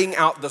riding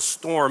out the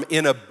storm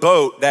in a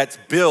boat that's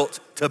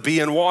built to be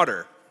in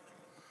water.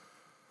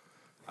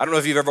 I don't know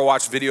if you've ever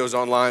watched videos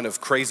online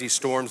of crazy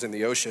storms in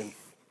the ocean.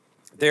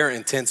 They're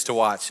intense to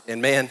watch.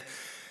 And man,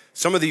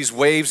 some of these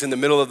waves in the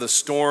middle of the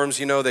storms,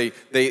 you know,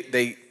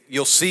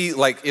 you'll see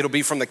like it'll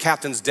be from the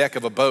captain's deck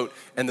of a boat,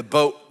 and the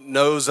boat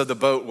nose of the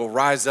boat will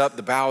rise up,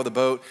 the bow of the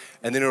boat,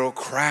 and then it'll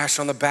crash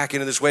on the back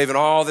end of this wave, and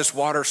all this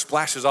water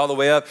splashes all the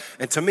way up.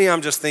 And to me,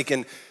 I'm just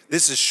thinking,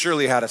 this is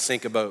surely how to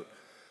sink a boat.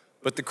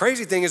 But the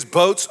crazy thing is,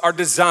 boats are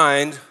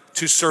designed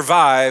to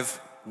survive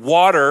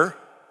water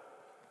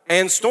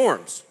and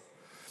storms.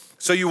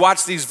 So you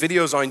watch these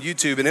videos on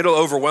YouTube and it'll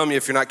overwhelm you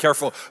if you're not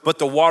careful, but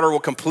the water will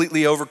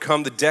completely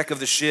overcome the deck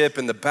of the ship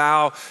and the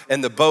bow,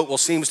 and the boat will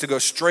seem to go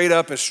straight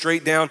up and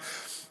straight down.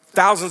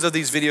 Thousands of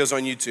these videos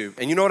on YouTube.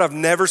 And you know what I've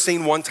never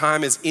seen one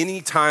time is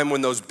any time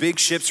when those big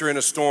ships are in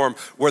a storm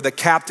where the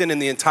captain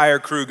and the entire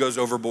crew goes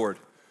overboard.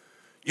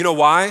 You know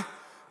why?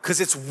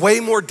 Because it's way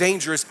more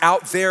dangerous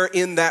out there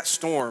in that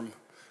storm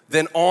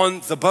than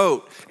on the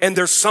boat. And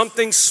there's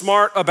something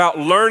smart about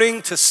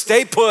learning to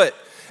stay put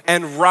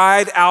and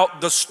ride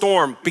out the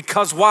storm.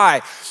 Because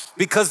why?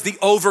 Because the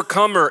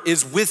overcomer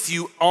is with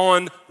you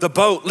on the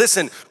boat.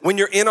 Listen, when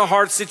you're in a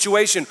hard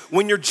situation,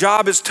 when your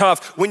job is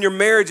tough, when your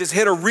marriage has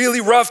hit a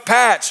really rough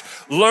patch,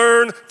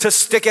 learn to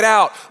stick it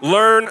out.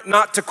 Learn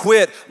not to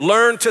quit.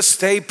 Learn to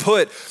stay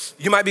put.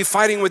 You might be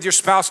fighting with your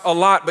spouse a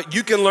lot, but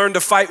you can learn to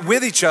fight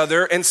with each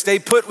other and stay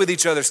put with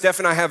each other. Steph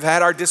and I have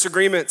had our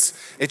disagreements.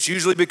 It's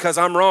usually because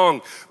I'm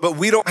wrong, but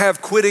we don't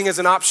have quitting as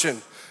an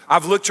option.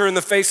 I've looked her in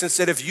the face and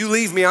said, if you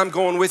leave me, I'm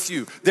going with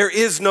you. There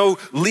is no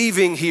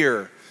leaving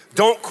here.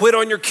 Don't quit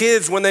on your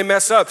kids when they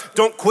mess up.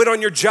 Don't quit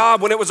on your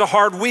job when it was a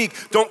hard week.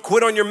 Don't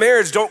quit on your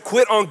marriage. Don't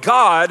quit on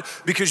God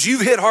because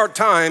you've hit hard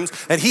times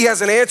and He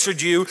hasn't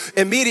answered you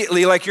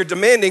immediately like you're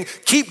demanding.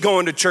 Keep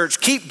going to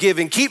church, keep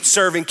giving, keep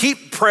serving,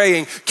 keep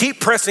praying, keep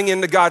pressing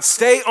into God.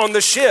 Stay on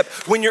the ship.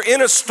 When you're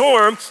in a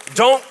storm,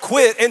 don't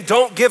quit and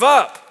don't give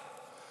up.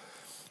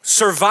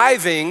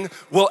 Surviving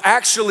will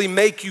actually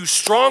make you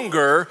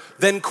stronger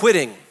than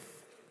quitting.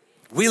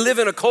 We live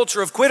in a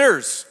culture of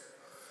quitters.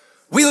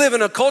 We live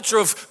in a culture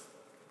of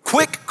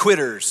quick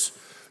quitters.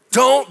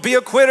 Don't be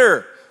a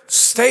quitter.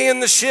 Stay in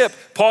the ship.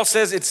 Paul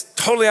says, it's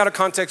totally out of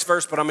context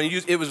verse, but I'm gonna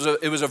use it.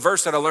 Was a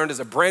verse that I learned as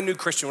a brand new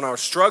Christian when I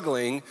was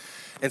struggling,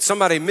 and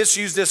somebody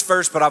misused this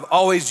verse, but I've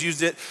always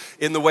used it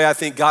in the way I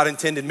think God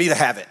intended me to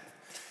have it.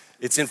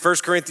 It's in 1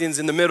 Corinthians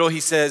in the middle.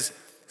 He says,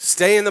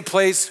 stay in the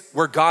place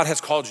where God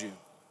has called you.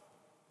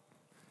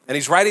 And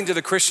he's writing to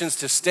the Christians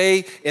to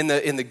stay in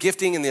the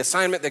gifting and the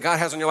assignment that God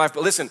has on your life.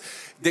 But listen,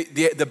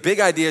 the big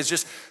idea is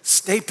just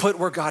stay put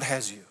where God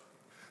has you.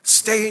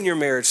 Stay in your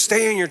marriage,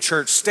 stay in your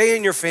church, stay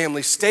in your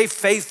family, stay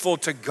faithful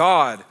to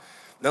God.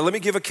 Now let me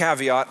give a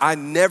caveat. I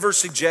never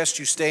suggest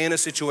you stay in a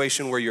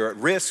situation where you're at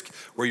risk,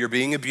 where you're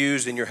being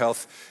abused and your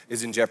health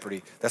is in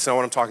jeopardy. That's not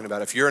what I'm talking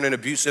about. If you're in an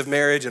abusive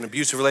marriage, an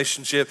abusive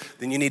relationship,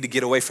 then you need to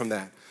get away from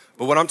that.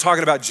 But what I'm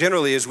talking about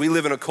generally is we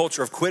live in a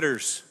culture of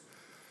quitters.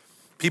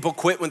 People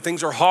quit when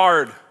things are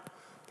hard.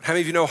 How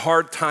many of you know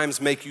hard times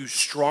make you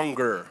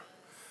stronger?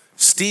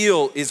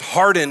 Steel is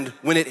hardened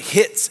when it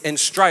hits and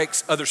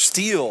strikes other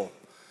steel.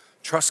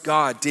 Trust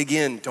God, dig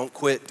in, don't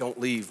quit, don't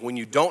leave. When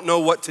you don't know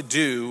what to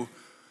do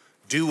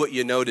what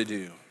you know to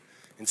do.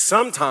 And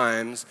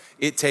sometimes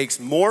it takes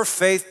more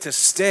faith to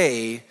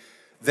stay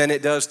than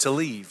it does to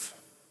leave.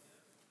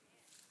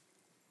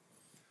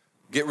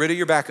 Get rid of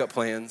your backup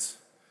plans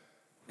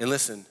and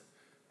listen,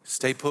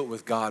 stay put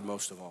with God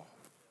most of all.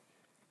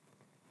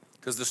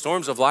 Because the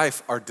storms of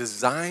life are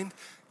designed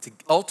to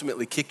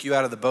ultimately kick you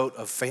out of the boat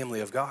of family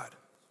of God.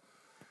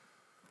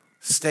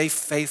 Stay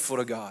faithful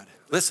to God.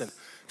 Listen,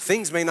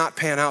 things may not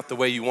pan out the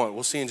way you want.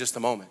 We'll see in just a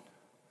moment.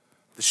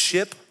 The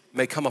ship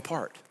may come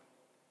apart.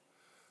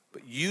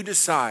 But you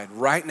decide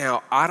right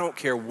now, I don't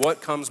care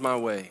what comes my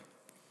way.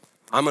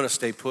 I'm gonna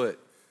stay put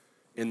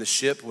in the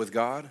ship with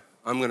God.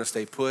 I'm gonna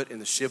stay put in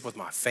the ship with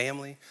my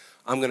family.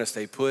 I'm gonna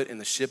stay put in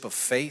the ship of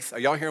faith. Are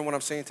y'all hearing what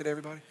I'm saying today,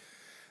 everybody?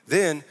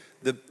 Then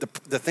the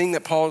thing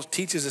that Paul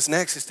teaches us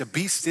next is to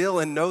be still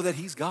and know that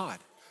he's God.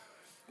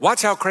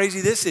 Watch how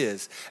crazy this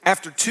is.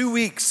 After 2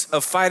 weeks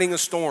of fighting a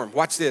storm,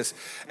 watch this.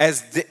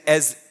 As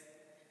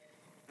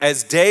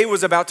day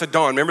was about to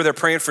dawn, remember they're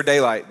praying for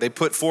daylight. They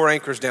put 4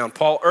 anchors down.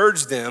 Paul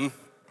urged them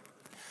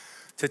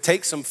to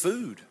take some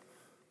food.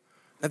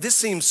 Now this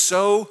seems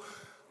so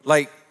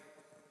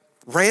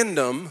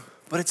random,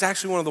 but it's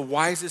actually one of the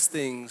wisest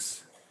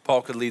things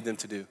Paul could lead them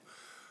to do.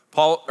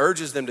 Paul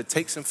urges them to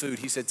take some food.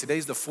 He said,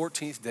 today's the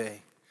 14th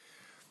day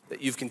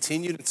that you've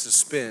continued in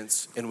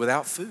suspense and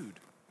without food,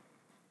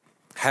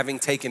 having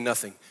taken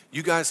nothing.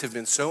 You guys have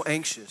been so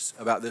anxious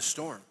about this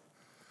storm.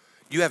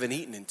 You haven't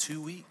eaten in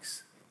 2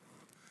 weeks.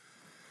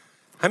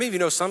 How many of you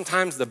know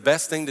sometimes the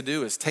best thing to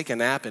do is take a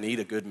nap and eat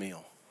a good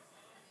meal?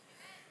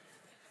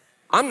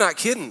 I'm not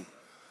kidding.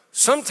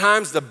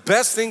 Sometimes the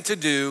best thing to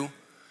do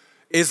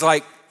is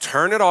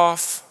turn it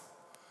off.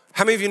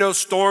 How many of you know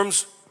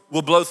storms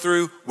will blow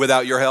through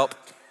without your help?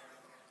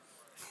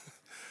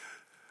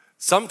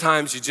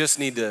 Sometimes you just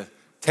need to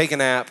take a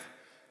nap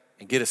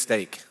and get a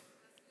steak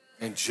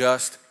and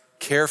just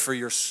care for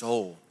your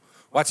soul.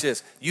 Watch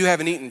this. You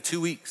haven't eaten in 2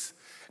 weeks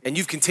and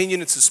you've continued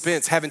in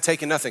suspense, having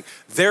taken nothing.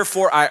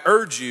 Therefore, I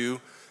urge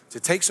you to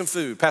take some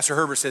food. Pastor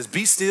Herbert says,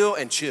 be still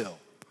and chill.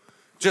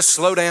 Just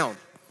slow down.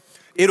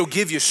 It'll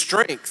give you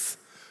strength.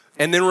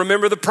 And then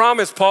remember the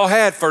promise Paul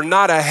had, for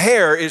not a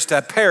hair is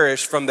to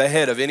perish from the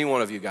head of any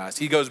one of you guys.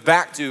 He goes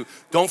back to,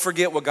 don't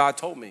forget what God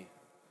told me.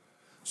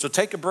 So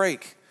take a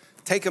break,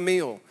 take a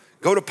meal,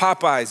 go to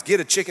Popeyes, get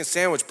a chicken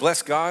sandwich,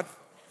 bless God.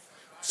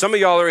 Some of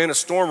y'all are in a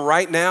storm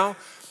right now,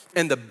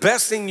 and the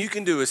best thing you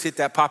can do is hit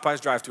that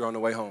Popeyes drive-thru on the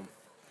way home.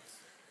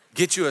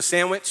 Get you a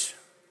sandwich,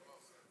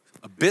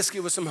 a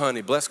biscuit with some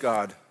honey, bless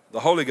God. The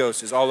Holy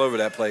Ghost is all over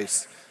that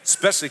place,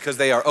 especially because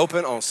they are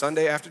open on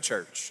Sunday after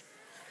church.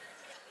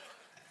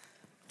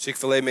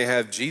 Chick-fil-A may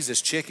have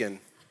Jesus chicken,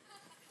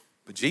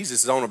 but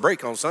Jesus is on a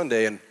break on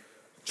Sunday, and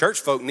church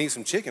folk need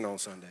some chicken on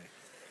Sunday.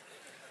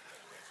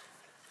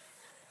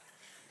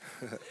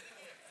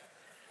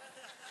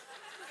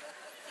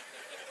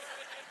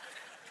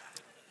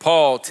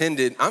 Paul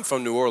tended, I'm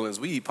from New Orleans,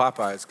 we eat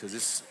Popeyes because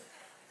it's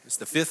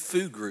the 5th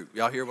food group.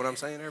 Y'all hear what I'm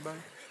saying, everybody?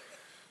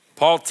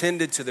 Paul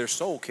tended to their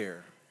soul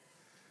care.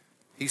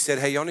 He said,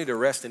 hey, y'all need to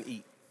rest and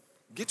eat.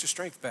 Get your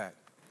strength back.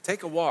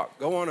 Take a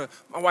walk.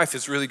 My wife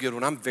is really good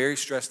when I'm very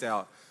stressed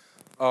out.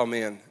 Oh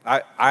man,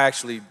 I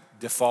actually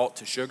default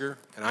to sugar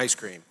and ice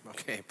cream.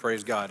 Okay,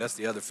 praise God, that's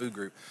the other food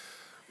group.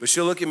 But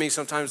she'll look at me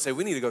sometimes and say,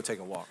 we need to go take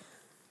a walk.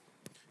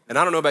 And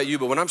I don't know about you,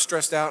 but when I'm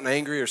stressed out and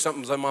angry or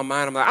something's on my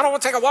mind, I'm like, I don't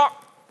want to take a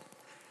walk.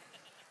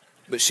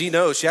 But she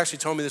knows, she actually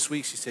told me this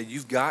week, she said,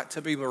 you've got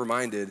to be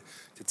reminded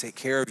to take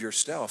care of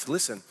yourself.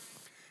 Listen,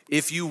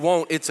 if you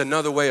won't, it's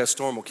another way a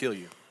storm will kill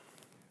you.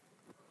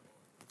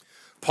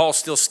 Paul's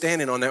still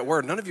standing on that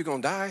word. None of you are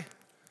going to die.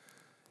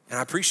 And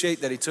I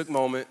appreciate that he took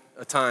a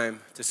time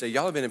to say,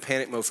 y'all have been in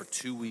panic mode for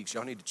 2 weeks.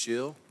 Y'all need to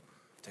chill,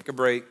 take a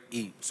break,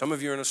 eat. Some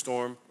of you are in a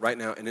storm right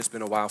now, and it's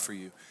been a while for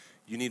you.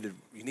 You need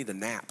a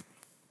nap.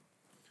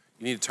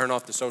 You need to turn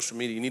off the social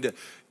media.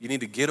 You need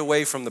to get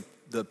away from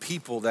the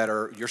people that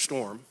are your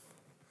storm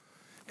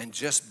and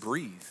just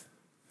breathe.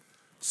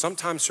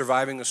 Sometimes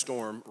surviving a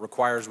storm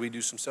requires we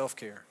do some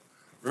self-care.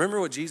 Remember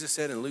what Jesus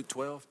said in Luke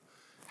 12?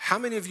 How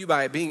many of you,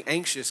 by being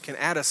anxious, can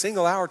add a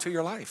single hour to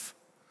your life?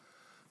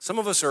 Some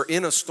of us are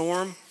in a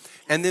storm,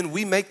 and then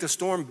we make the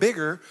storm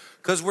bigger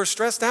because we're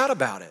stressed out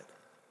about it.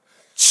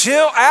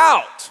 Chill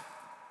out.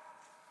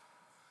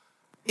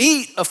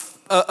 Eat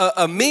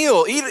a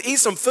meal. Eat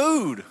some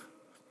food.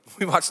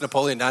 We watched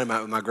Napoleon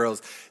Dynamite with my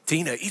girls.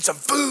 Tina, eat some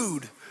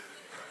food.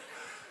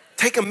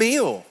 Take a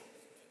meal.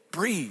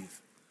 Breathe.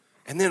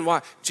 And then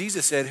why?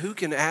 Jesus said, who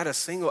can add a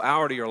single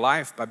hour to your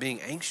life by being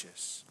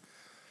anxious?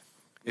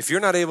 If you're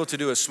not able to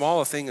do as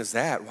small a thing as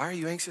that, why are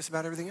you anxious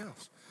about everything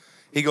else?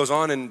 He goes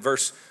on in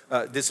verse,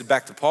 this is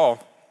back to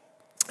Paul.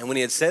 And when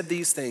he had said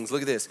these things,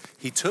 look at this.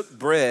 He took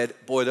bread.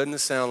 Boy, doesn't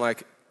this sound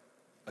like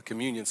a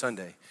communion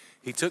Sunday?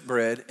 He took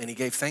bread and he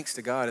gave thanks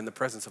to God in the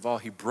presence of all.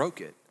 He broke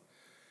it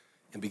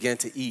and began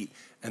to eat.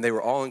 And they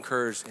were all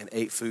encouraged and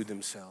ate food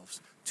themselves.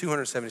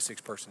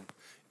 276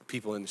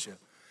 people in the ship.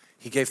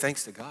 He gave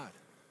thanks to God.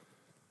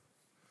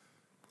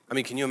 I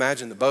mean, can you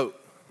imagine the boat?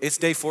 It's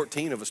day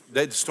 14 of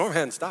the storm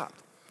hadn't stopped.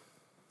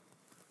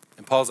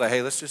 And Paul's like,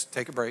 hey, let's just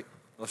take a break.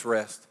 Let's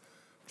rest.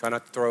 Try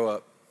not to throw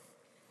up.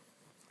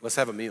 Let's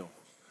have a meal.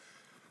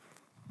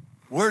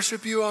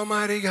 Worship you,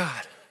 Almighty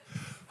God.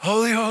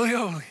 Holy, holy,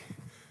 holy.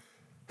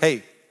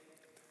 Hey,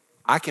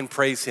 I can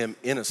praise him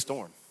in a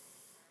storm.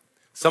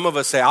 Some of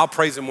us say, I'll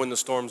praise him when the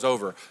storm's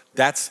over.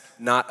 That's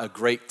not a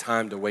great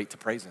time to wait to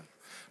praise him.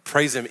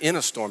 Praise him in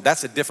a storm.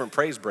 That's a different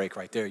praise break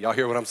right there. Y'all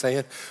hear what I'm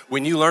saying?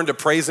 When you learn to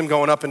praise him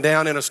going up and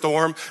down in a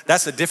storm,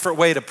 that's a different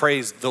way to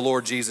praise the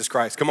Lord Jesus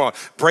Christ. Come on,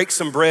 break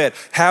some bread,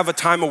 have a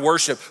time of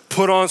worship,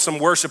 put on some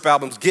worship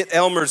albums, get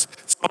Elmer's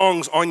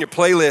songs on your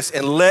playlist,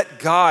 and let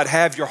God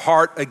have your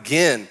heart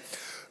again.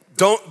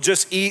 Don't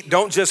just eat,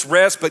 don't just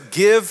rest, but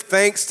give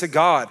thanks to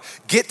God.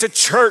 Get to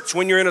church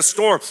when you're in a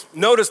storm.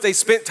 Notice they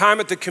spent time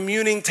at the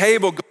communing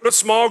table. Go to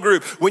small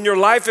group. When your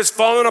life is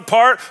falling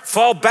apart,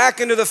 fall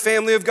back into the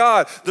family of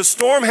God. The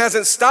storm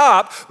hasn't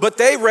stopped, but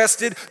they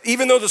rested.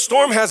 Even though the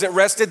storm hasn't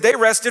rested, they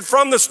rested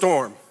from the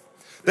storm.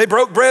 They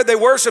broke bread, they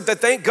worshiped, they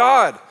thanked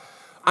God.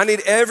 I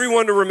need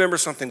everyone to remember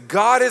something.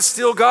 God is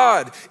still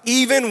God,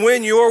 even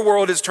when your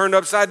world is turned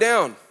upside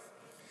down.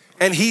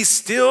 And he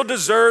still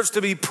deserves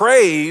to be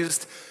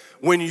praised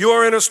when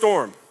you're in a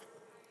storm.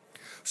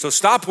 So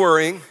stop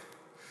worrying,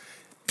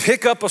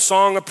 pick up a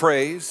song of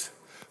praise,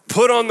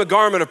 put on the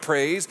garment of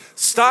praise,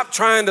 stop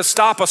trying to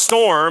stop a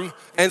storm,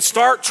 and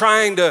start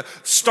trying to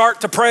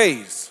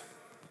praise.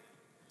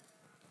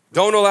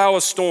 Don't allow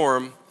a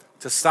storm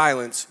to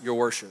silence your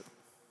worship,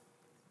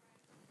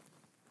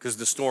 because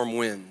the storm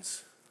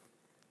wins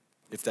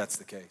if that's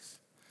the case.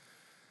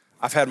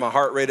 I've had my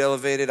heart rate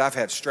elevated. I've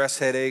had stress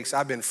headaches.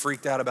 I've been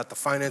freaked out about the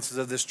finances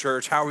of this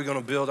church. How are we going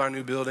to build our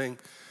new building?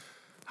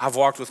 I've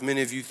walked with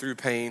many of you through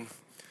pain,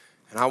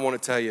 and I want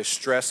to tell you,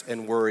 stress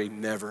and worry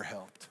never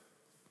helped.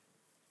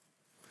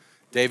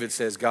 David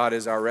says, God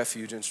is our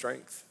refuge and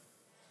strength.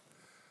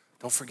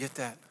 Don't forget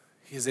that.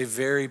 He is a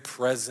very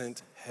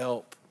present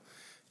help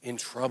in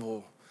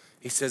trouble.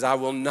 He says, I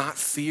will not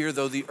fear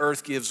though the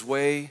earth gives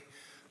way,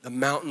 the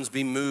mountains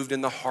be moved in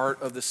the heart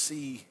of the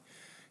sea.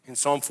 In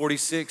Psalm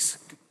 46,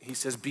 he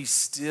says, be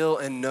still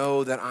and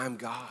know that I'm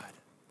God.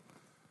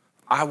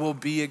 I will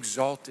be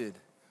exalted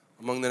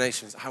among the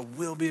nations. I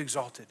will be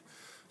exalted.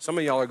 Some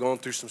of y'all are going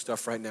through some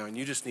stuff right now, and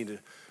you just need to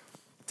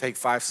take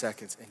 5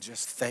 seconds and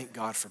just thank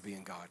God for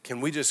being God.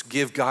 Can we just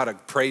give God a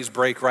praise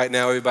break right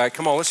now, everybody?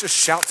 Come on, let's just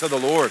shout to the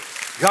Lord.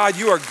 God,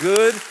 you are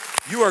good.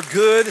 You are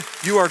good.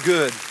 You are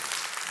good.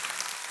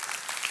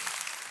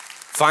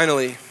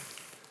 Finally,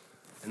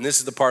 and this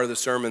is the part of the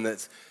sermon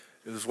this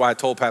is why I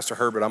told Pastor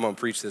Herbert I'm going to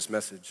preach this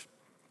message.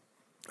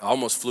 I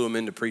almost flew him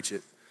in to preach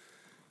it,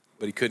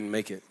 but he couldn't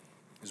make it.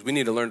 Is we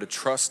need to learn to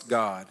trust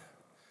God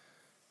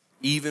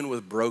even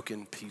with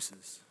broken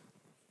pieces.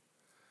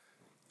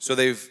 So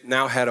they've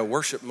now had a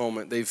worship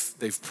moment.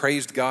 They've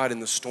praised God in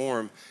the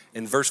storm.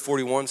 And verse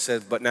 41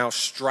 says, but now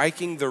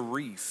striking the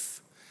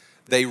reef,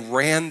 they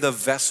ran the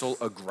vessel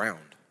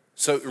aground.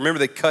 So remember,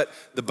 they cut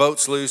the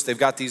boats loose. They've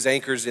got these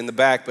anchors in the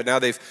back, but now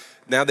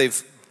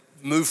they've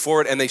moved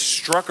forward and they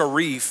struck a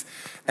reef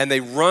and they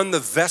run the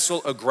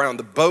vessel aground.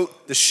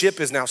 The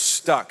ship is now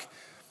stuck.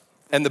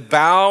 And the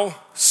bow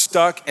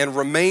stuck and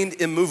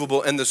remained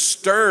immovable, and the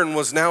stern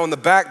was now in the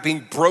back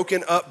being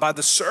broken up by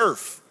the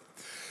surf.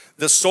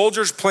 The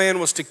soldiers' plan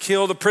was to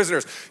kill the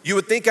prisoners. You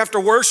would think after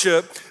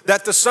worship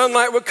that the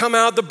sunlight would come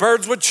out, the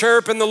birds would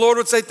chirp, and the Lord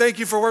would say, thank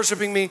you for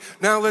worshiping me.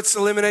 Now let's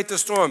eliminate the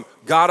storm.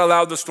 God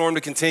allowed the storm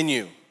to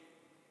continue.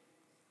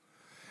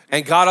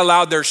 And God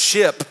allowed their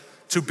ship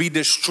to be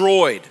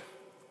destroyed.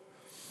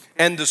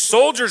 And the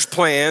soldiers'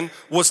 plan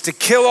was to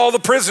kill all the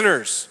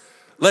prisoners,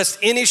 lest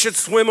any should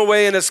swim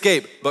away and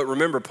escape. But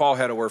remember, Paul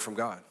had a word from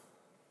God.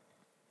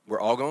 We're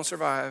all gonna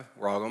survive,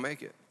 we're all gonna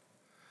make it.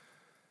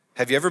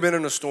 Have you ever been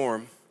in a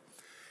storm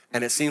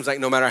and it seems like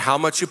no matter how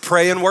much you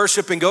pray and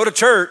worship and go to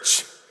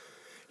church,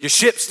 your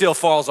ship still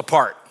falls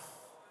apart?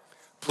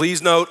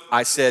 Please note,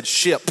 I said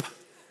ship.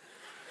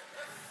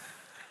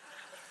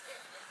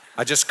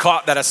 I just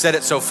caught that I said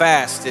it so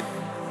fast.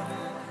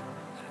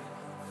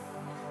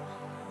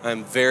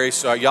 I'm very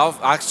sorry. Y'all,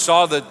 I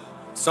saw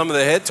some of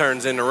the head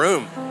turns in the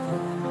room.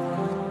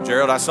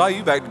 Gerald, I saw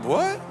you back.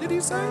 What did he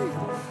say?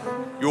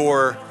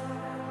 Your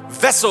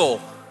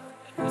vessel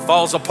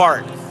falls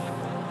apart.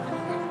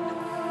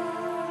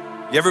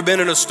 You ever been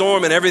in a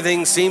storm and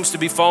everything seems to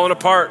be falling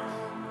apart?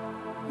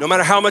 No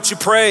matter how much you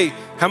pray,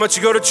 how much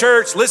you go to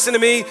church, listen to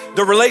me,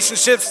 the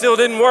relationship still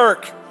didn't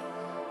work.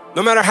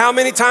 No matter how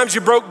many times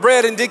you broke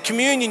bread and did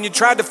communion, you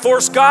tried to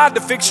force God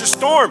to fix your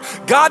storm.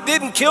 God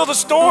didn't kill the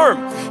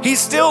storm. He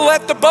still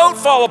let the boat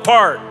fall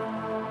apart.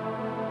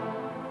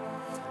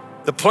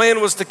 The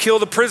plan was to kill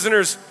the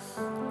prisoners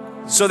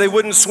so they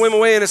wouldn't swim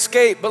away and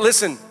escape. But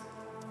listen,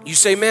 you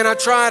say, man, I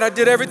tried. I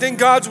did everything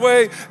God's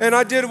way, and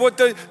I did what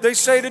they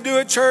say to do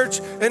at church,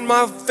 and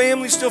my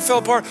family still fell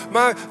apart.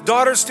 My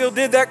daughter still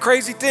did that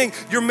crazy thing.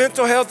 Your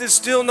mental health is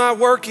still not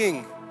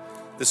working.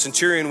 The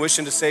centurion,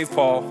 wishing to save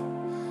Paul,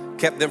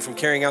 kept them from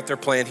carrying out their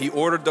plan. He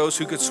ordered those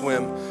who could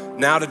swim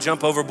now to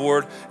jump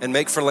overboard and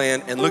make for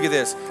land. And look at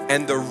this.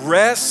 And the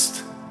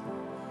rest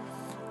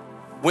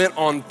went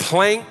on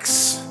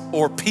planks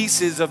or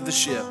pieces of the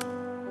ship.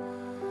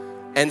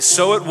 And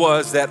so it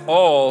was that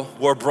all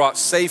were brought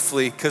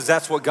safely, because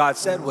that's what God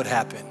said would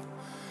happen.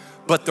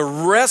 But the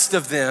rest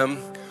of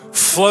them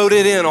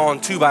floated in on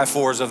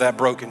 2x4s of that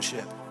broken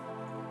ship.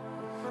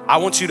 I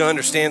want you to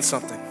understand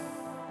something.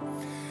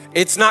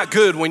 It's not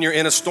good when you're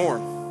in a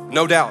storm,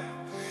 no doubt.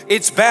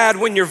 It's bad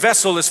when your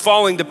vessel is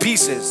falling to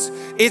pieces.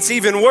 It's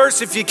even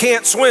worse if you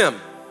can't swim.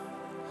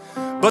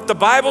 But the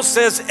Bible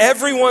says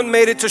everyone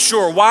made it to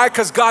shore. Why?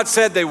 Because God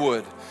said they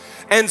would.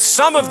 And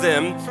some of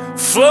them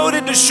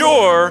floated to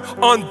shore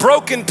on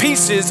broken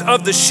pieces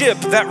of the ship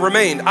that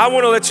remained. I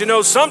want to let you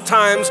know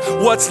sometimes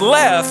what's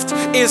left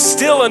is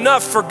still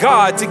enough for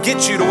God to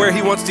get you to where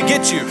He wants to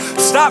get you.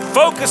 Stop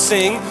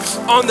focusing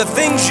on the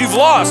things you've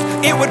lost.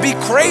 It would be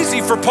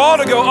crazy for Paul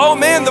to go, oh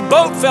man, the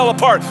boat fell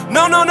apart.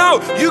 No.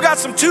 You got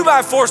some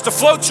 2x4s to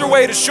float your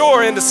way to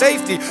shore into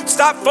safety.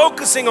 Stop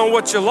focusing on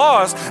what you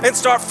lost and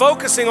start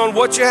focusing on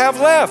what you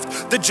have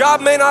left. The job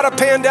may not have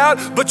panned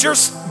out, but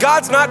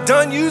God's not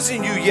done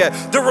using you yet.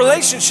 The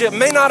relationship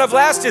may not have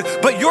lasted,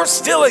 but you're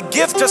still a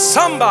gift to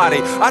somebody.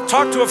 I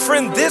talked to a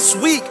friend this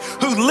week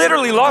who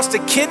literally lost a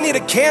kidney to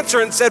cancer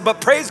and said, but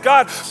praise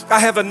God, I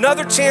have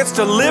another chance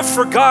to live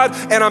for God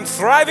and I'm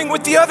thriving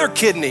with the other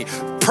kidney.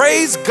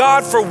 Praise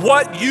God for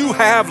what you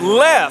have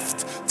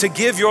left to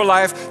give your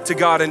life to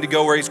God and to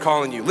go where He's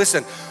calling you.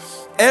 Listen,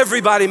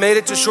 everybody made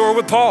it to shore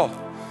with Paul.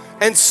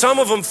 And some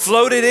of them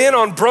floated in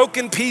on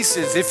broken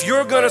pieces. If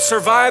you're gonna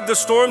survive the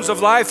storms of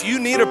life, you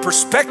need a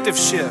perspective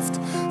shift.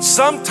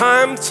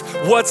 Sometimes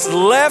what's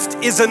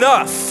left is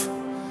enough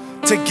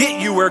to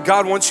get you where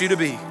God wants you to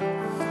be.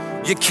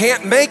 You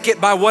can't make it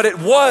by what it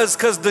was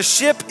because the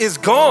ship is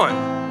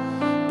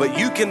gone, but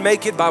you can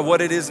make it by what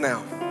it is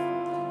now.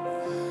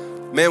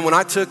 Man, when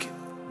I took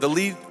the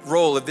lead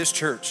role of this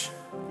church,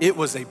 it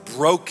was a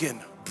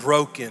broken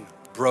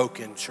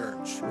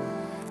church.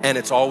 And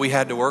it's all we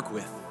had to work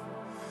with.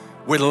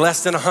 With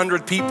less than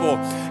 100 people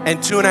and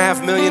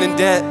 $2.5 million in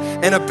debt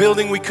and a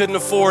building we couldn't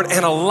afford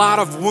and a lot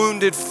of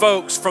wounded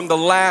folks from the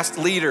last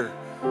leader.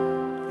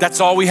 That's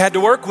all we had to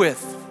work with.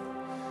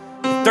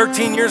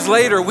 13 years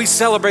later, we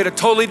celebrate a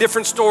totally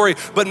different story.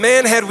 But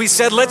man, had we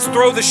said, let's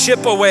throw the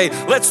ship away.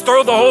 Let's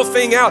throw the whole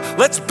thing out.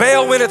 Let's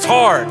bail when it's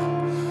hard.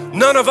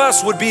 None of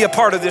us would be a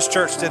part of this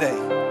church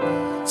today.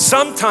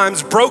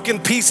 Sometimes broken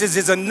pieces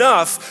is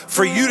enough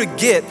for you to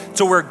get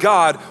to where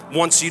God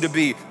wants you to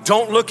be.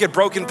 Don't look at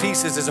broken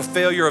pieces as a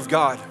failure of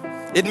God.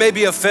 It may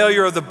be a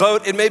failure of the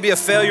boat. It may be a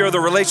failure of the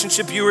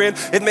relationship you were in.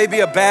 It may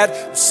be a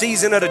bad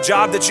season at a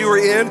job that you were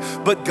in,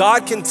 but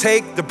God can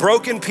take the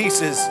broken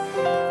pieces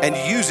and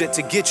use it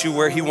to get you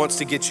where He wants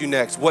to get you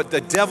next. What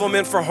the devil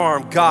meant for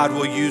harm, God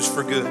will use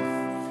for good.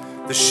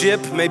 The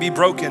ship may be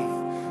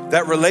broken.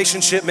 That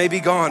relationship may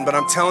be gone, but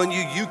I'm telling you,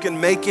 you can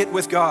make it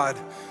with God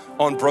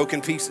on broken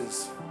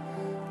pieces.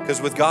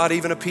 Because with God,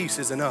 even a piece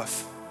is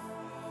enough.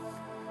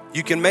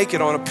 You can make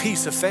it on a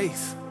piece of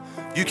faith.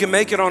 You can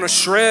make it on a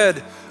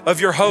shred of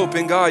your hope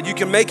in God. You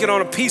can make it on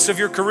a piece of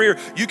your career.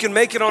 You can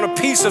make it on a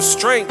piece of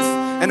strength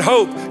and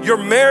hope. Your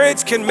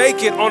marriage can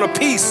make it on a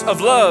piece of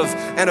love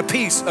and a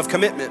piece of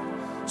commitment.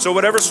 So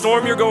whatever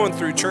storm you're going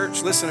through,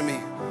 church, listen to me.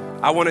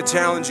 I want to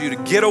challenge you to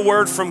get a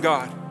word from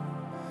God.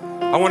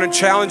 I want to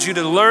challenge you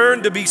to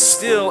learn to be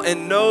still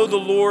and know the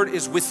Lord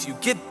is with you.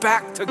 Get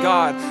back to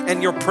God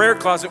and your prayer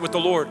closet with the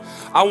Lord.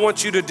 I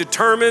want you to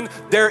determine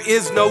there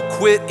is no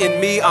quit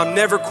in me. I'm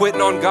never quitting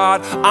on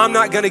God. I'm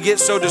not going to get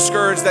so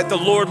discouraged that the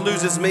Lord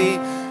loses me.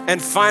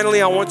 And finally,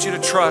 I want you to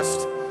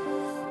trust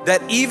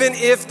that even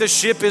if the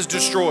ship is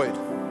destroyed,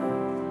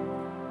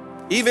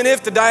 even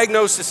if the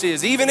diagnosis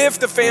is, even if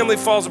the family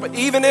falls apart,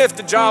 even if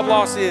the job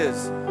loss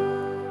is,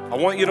 I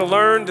want you to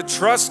learn to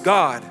trust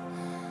God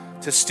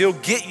to still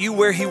get you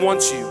where He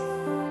wants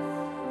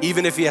you,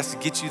 even if He has to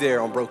get you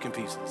there on broken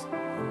pieces.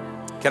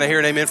 Can I hear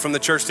an amen from the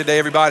church today,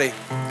 everybody?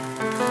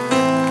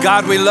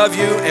 God, we love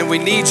you and we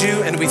need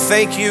you and we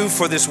thank you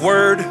for this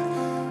word.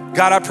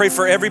 God, I pray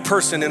for every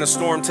person in a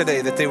storm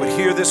today that they would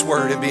hear this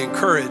word and be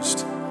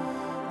encouraged.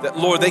 That,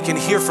 Lord, they can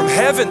hear from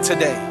heaven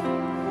today.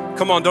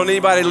 Come on, don't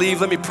anybody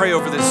leave. Let me pray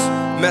over this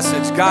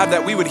message. God,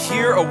 that we would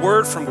hear a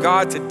word from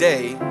God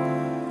today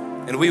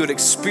and we would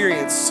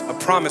experience a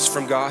promise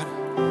from God.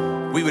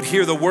 We would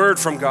hear the word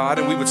from God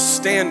and we would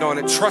stand on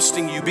it,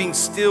 trusting you, being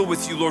still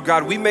with you, Lord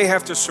God. We may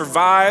have to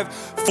survive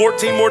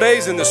 14 more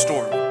days in this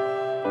storm.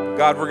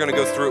 God, we're gonna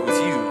go through it with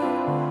you.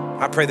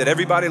 I pray that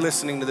everybody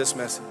listening to this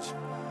message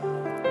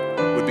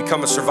would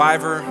become a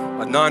survivor,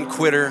 a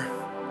non-quitter,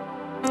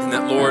 and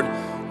that, Lord,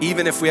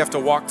 even if we have to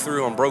walk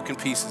through on broken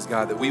pieces,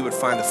 God, that we would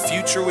find a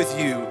future with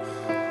you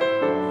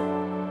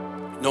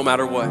no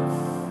matter what.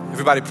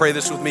 Everybody pray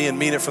this with me and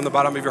mean it from the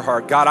bottom of your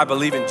heart. God, I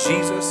believe in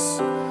Jesus,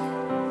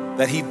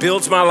 that He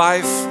builds my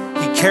life,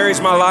 He carries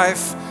my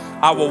life.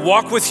 I will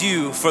walk with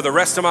you for the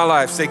rest of my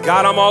life. Say,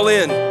 God, I'm all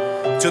in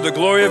to the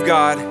glory of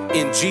God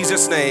in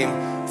Jesus'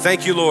 name.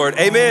 Thank you, Lord.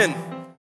 Amen.